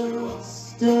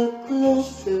a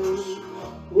closer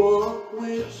walk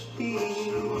with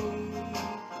thee.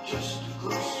 Just a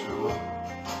closer walk.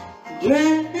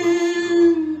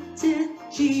 Granted,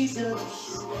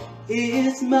 Jesus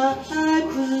is my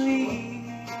plea.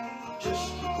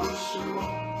 Just a closer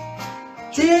walk.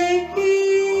 Daily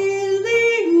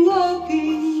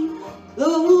walking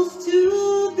close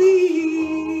to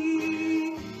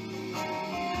thee.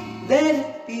 Let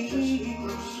it be,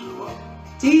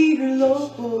 dear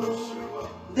Lord,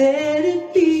 let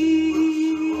it be.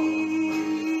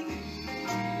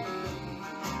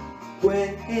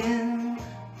 When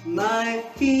my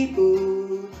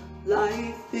feeble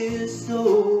life is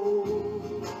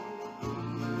old,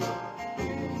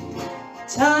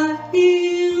 time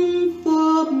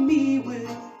for me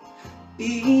will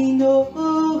be no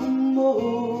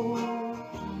more.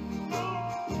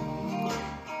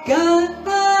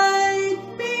 Guide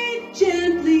me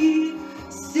gently,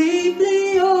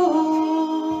 safely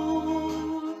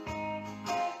on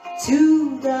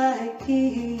to thy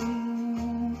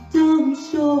kingdom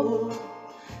shore,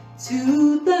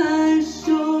 to thy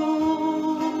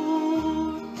shore.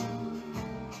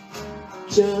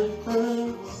 Just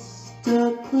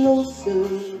a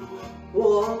closer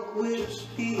walk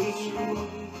with thee.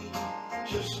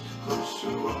 Just a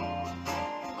closer walk.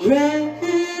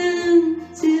 Granted,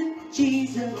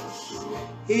 Jesus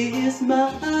is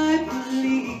my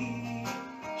plea.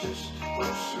 Just a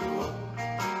closer walk.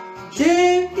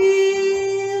 Daily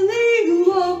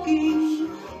walking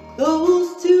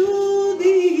close to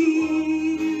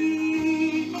thee.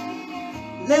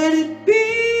 Let it be,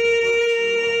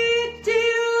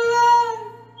 dear Lord,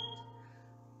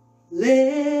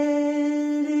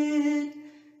 let it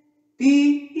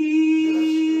be.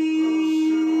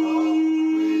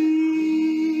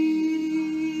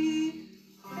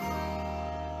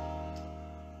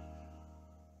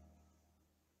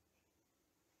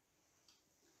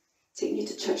 Taking you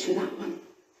to church for that one.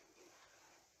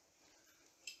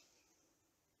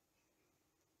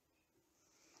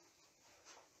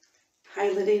 Hi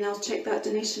Lorraine, I'll check that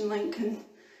donation link and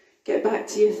get back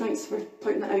to you. Thanks for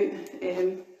pointing that out.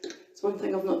 It's one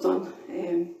thing I've not done.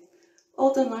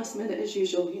 All done last minute as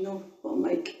usual, you know what I'm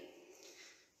like.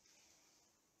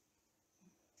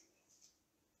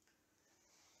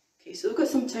 Okay, so we've got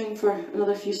some time for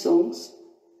another few songs.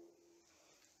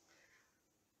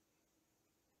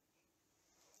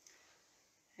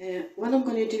 What I'm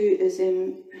going to do is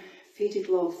Faded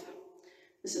Love.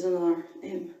 This is another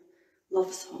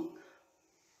love song.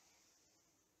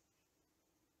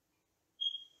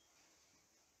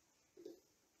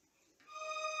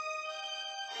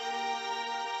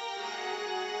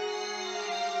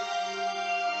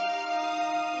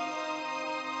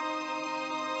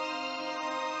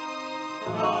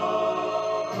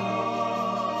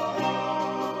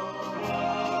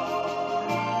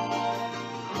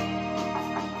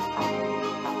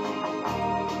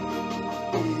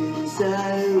 As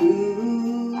I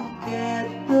look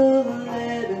at the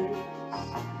letters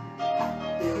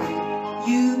that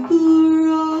you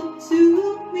wrote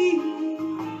to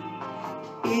me,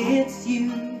 it's you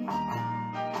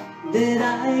that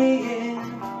I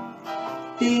am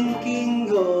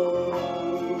thinking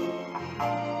of.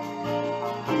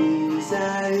 As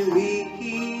I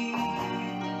read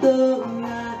the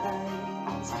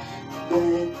lines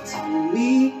that to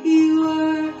me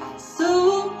were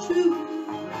so true,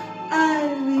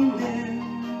 I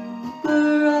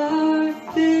remember our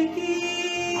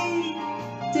face.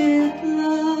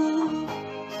 love.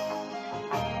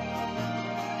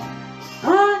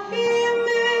 I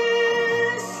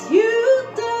miss you,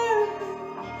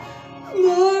 darling,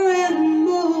 more and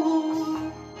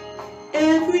more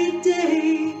every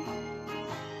day,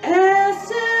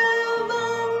 as if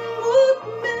I would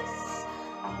miss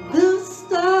the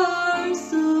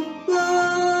stars above.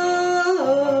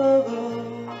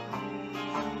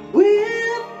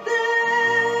 With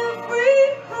every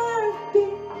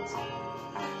heartbeat,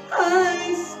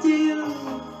 I still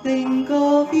think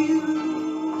of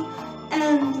you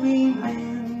and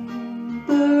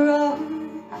remember our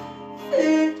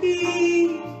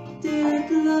faded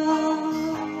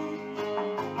love.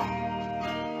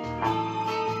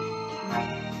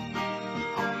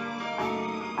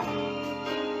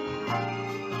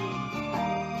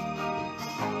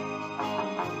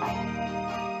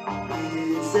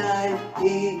 As I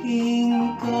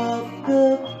think of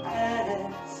the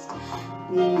past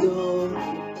and all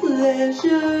the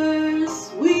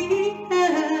pleasures we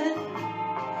had,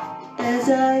 as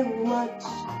I watch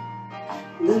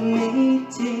the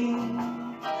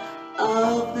mating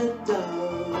of the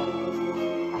dove,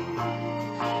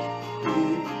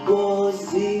 it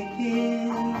was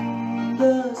in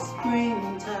the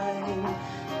springtime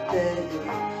that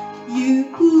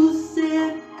you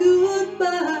said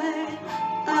goodbye.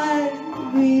 I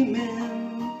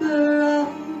remember our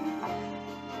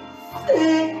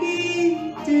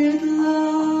faded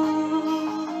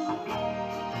love.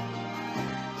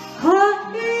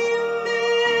 I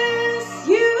miss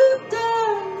you,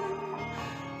 darling,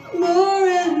 more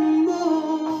and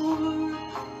more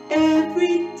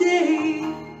every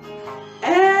day,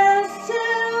 as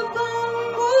if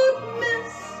I would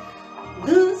miss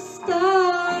the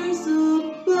stars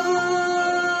above.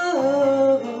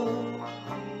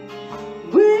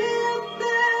 With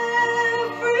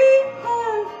every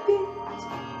heartbeat,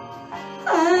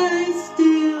 I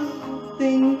still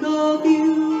think of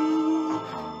you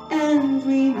and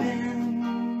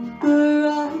remember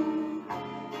our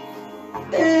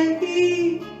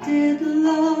faded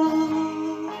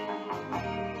love,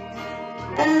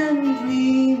 and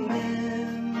remember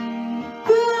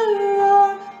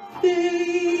our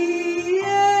faded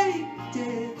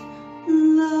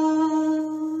love.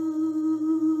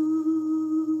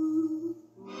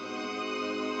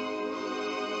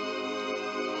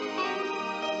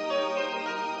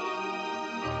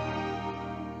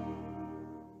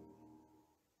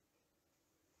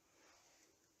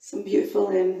 Some beautiful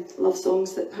love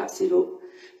songs that Patsy wrote.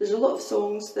 There's a lot of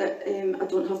songs that I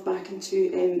don't have back into,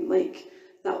 like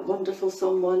that wonderful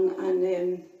Someone and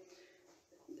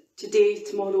Today,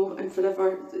 Tomorrow and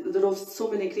Forever. There are so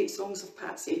many great songs of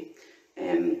Patsy.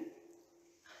 Okay,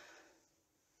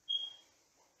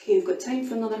 we've got time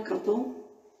for another couple.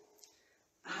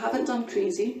 I haven't done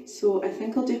Crazy, so I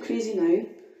think I'll do Crazy now,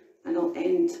 and I'll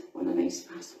end on a nice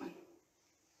fast one.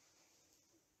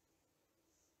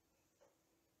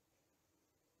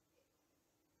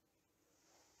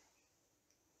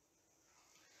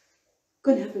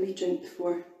 Going to have a wee drink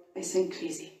before I sing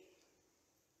Crazy.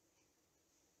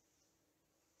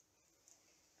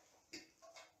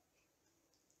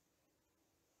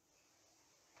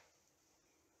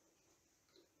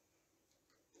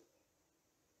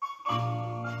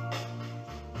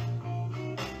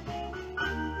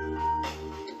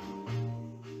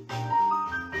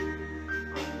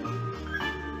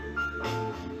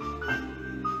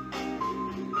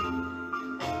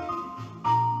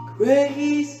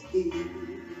 Crazy,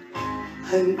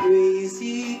 I'm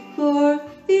crazy for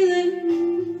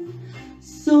feeling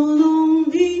so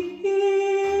lonely.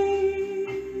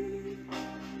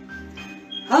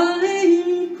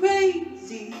 I'm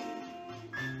crazy,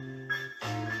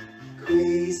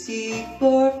 crazy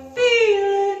for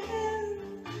feeling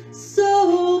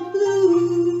so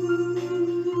blue.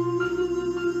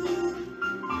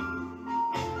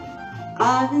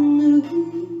 I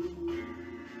knew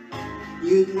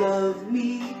you'd love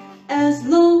me as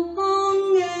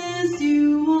long as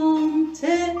you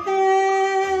wanted,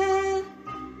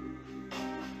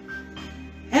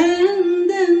 and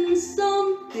then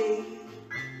someday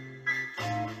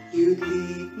you'd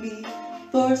leave me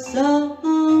for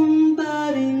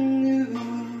somebody new.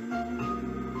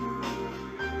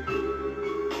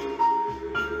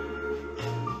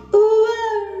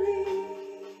 Worry,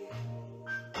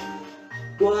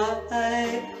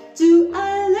 why do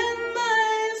I let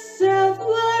myself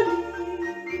worry?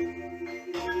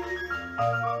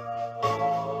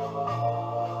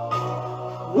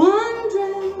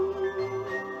 Wondering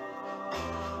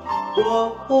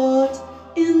what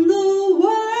in the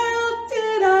world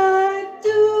did I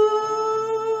do?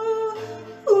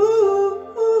 Ooh,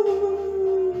 ooh.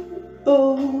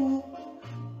 oh,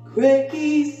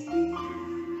 crazy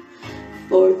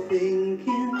for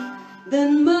thinking that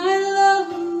my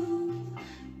love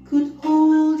could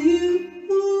hold you.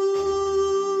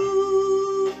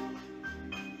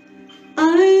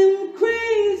 I'm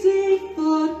crazy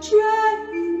for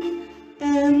trying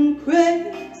and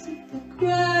crazy for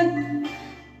crying,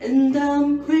 and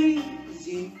I'm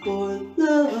crazy for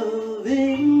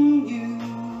loving you.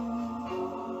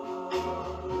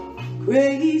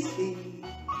 Crazy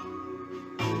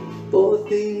for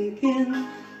thinking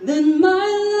that my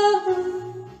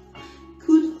love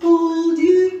could hold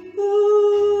you.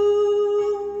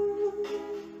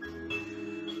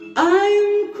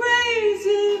 I'm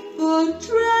crazy for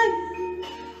trying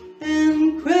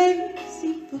and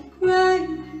crazy for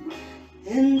crying,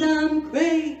 and I'm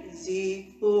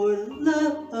crazy for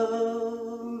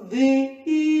loving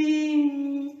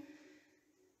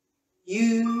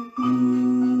you.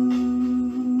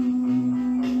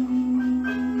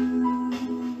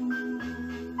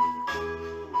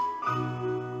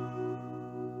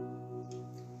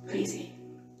 Crazy.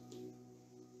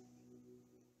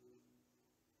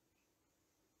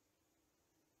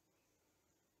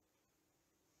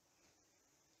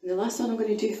 And the last one I'm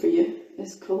going to do for you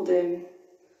is called, oh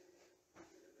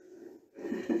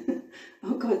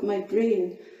God, my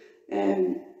brain.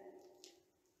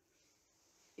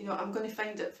 You know, I'm going to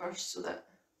find it first so that,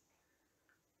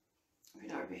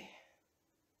 where are we?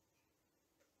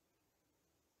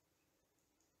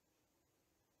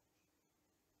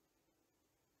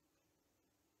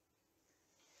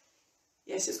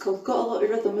 Yes, it's called Got a Lot of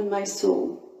Rhythm in My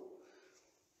Soul.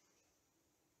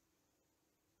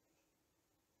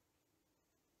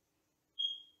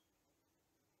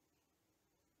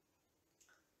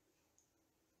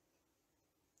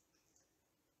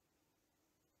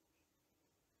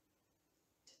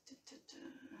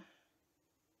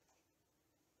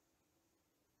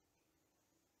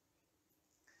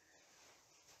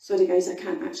 Sorry guys, I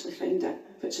can't actually find it,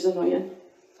 which is annoying.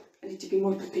 I need to be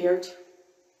more prepared.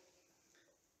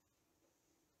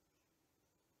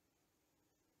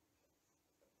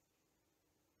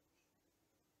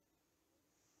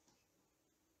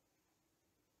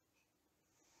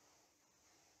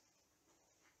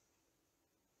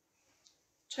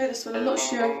 Try this one, I'm not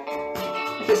sure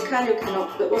if it's karaoke or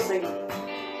not, but we'll sing.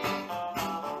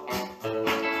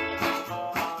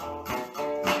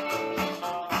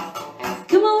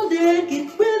 Come on, Dad, get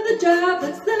with the job.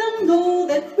 Let's let them know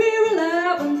that we're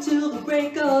alive until the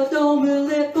break of dawn. We'll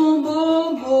live for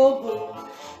more.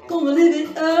 Gonna live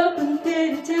it up and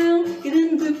tear it down. Get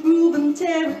in the groove and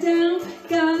tear it down.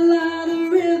 Got a lot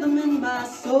of rhythm in my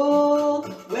soul.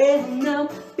 Well now,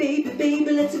 baby,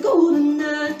 let's go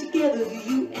tonight together,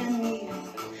 you and me.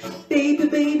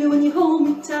 Baby, when you hold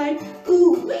me tight,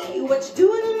 ooh, wait, what you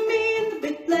doing to me? And the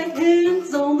big black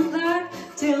hands on the clock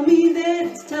tell me that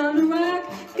it's time to rock.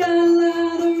 Got a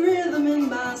lot of rhythm in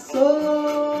my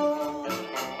soul.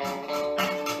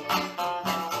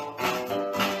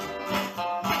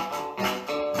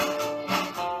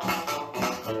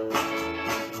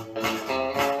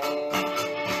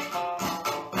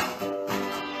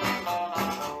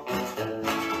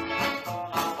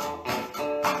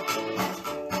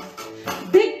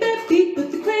 Big bad beat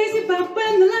with the crazy pop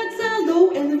when the lights are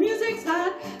low and the music's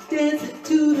hot. Dance it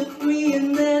 2 to 3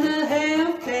 and then a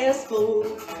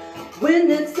 4:30. When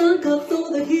that sun comes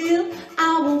over the hill,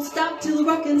 I won't stop till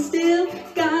rockin' still.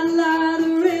 Got a lot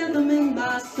of rhythm in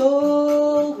my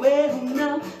soul. Well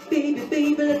now,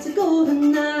 baby, let's go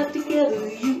tonight together,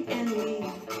 you and me.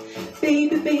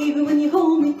 Baby, when you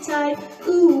hold me tight,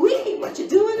 ooh wee, what you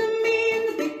doing to me? And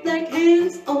the big black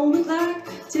hands on the clock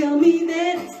tell me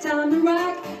that it's time to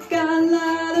rock. Got a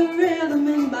lot of rhythm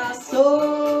in my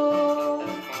soul.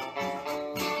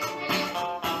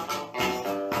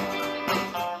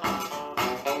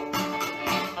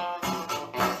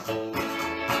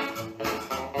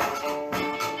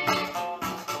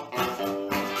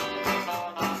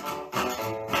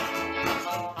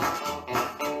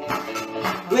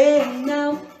 Well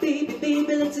now, baby,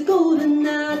 let's go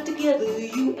tonight together,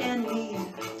 you and me.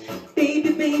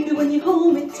 Baby, when you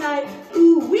hold me tight,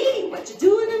 ooh wee, what you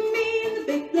doing to me? And the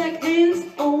big black hands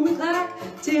on the clock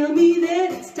tell me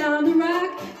that it's time to rock.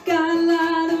 Got a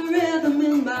lot of rhythm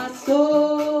in my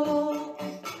soul.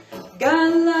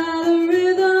 Got a lot of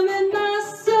rhythm in my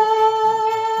soul.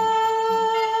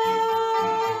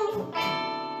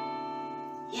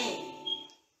 Yeah.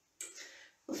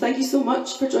 Well, thank you so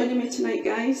much for joining me tonight,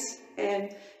 guys.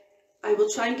 I will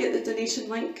try and get the donation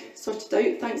link sorted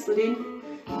out. Thanks, Lorraine.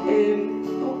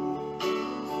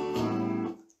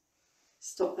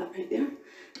 Stop that right there.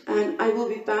 And I will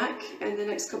be back in the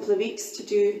next couple of weeks to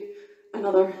do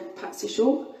another Patsy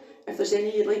show. If there's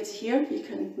any you'd like to hear, you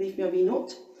can leave me a wee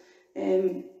note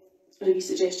or a wee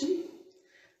suggestion.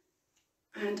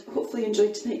 And hopefully you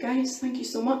enjoyed tonight, guys. Thank you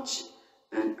so much,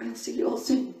 and I'll see you all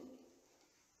soon.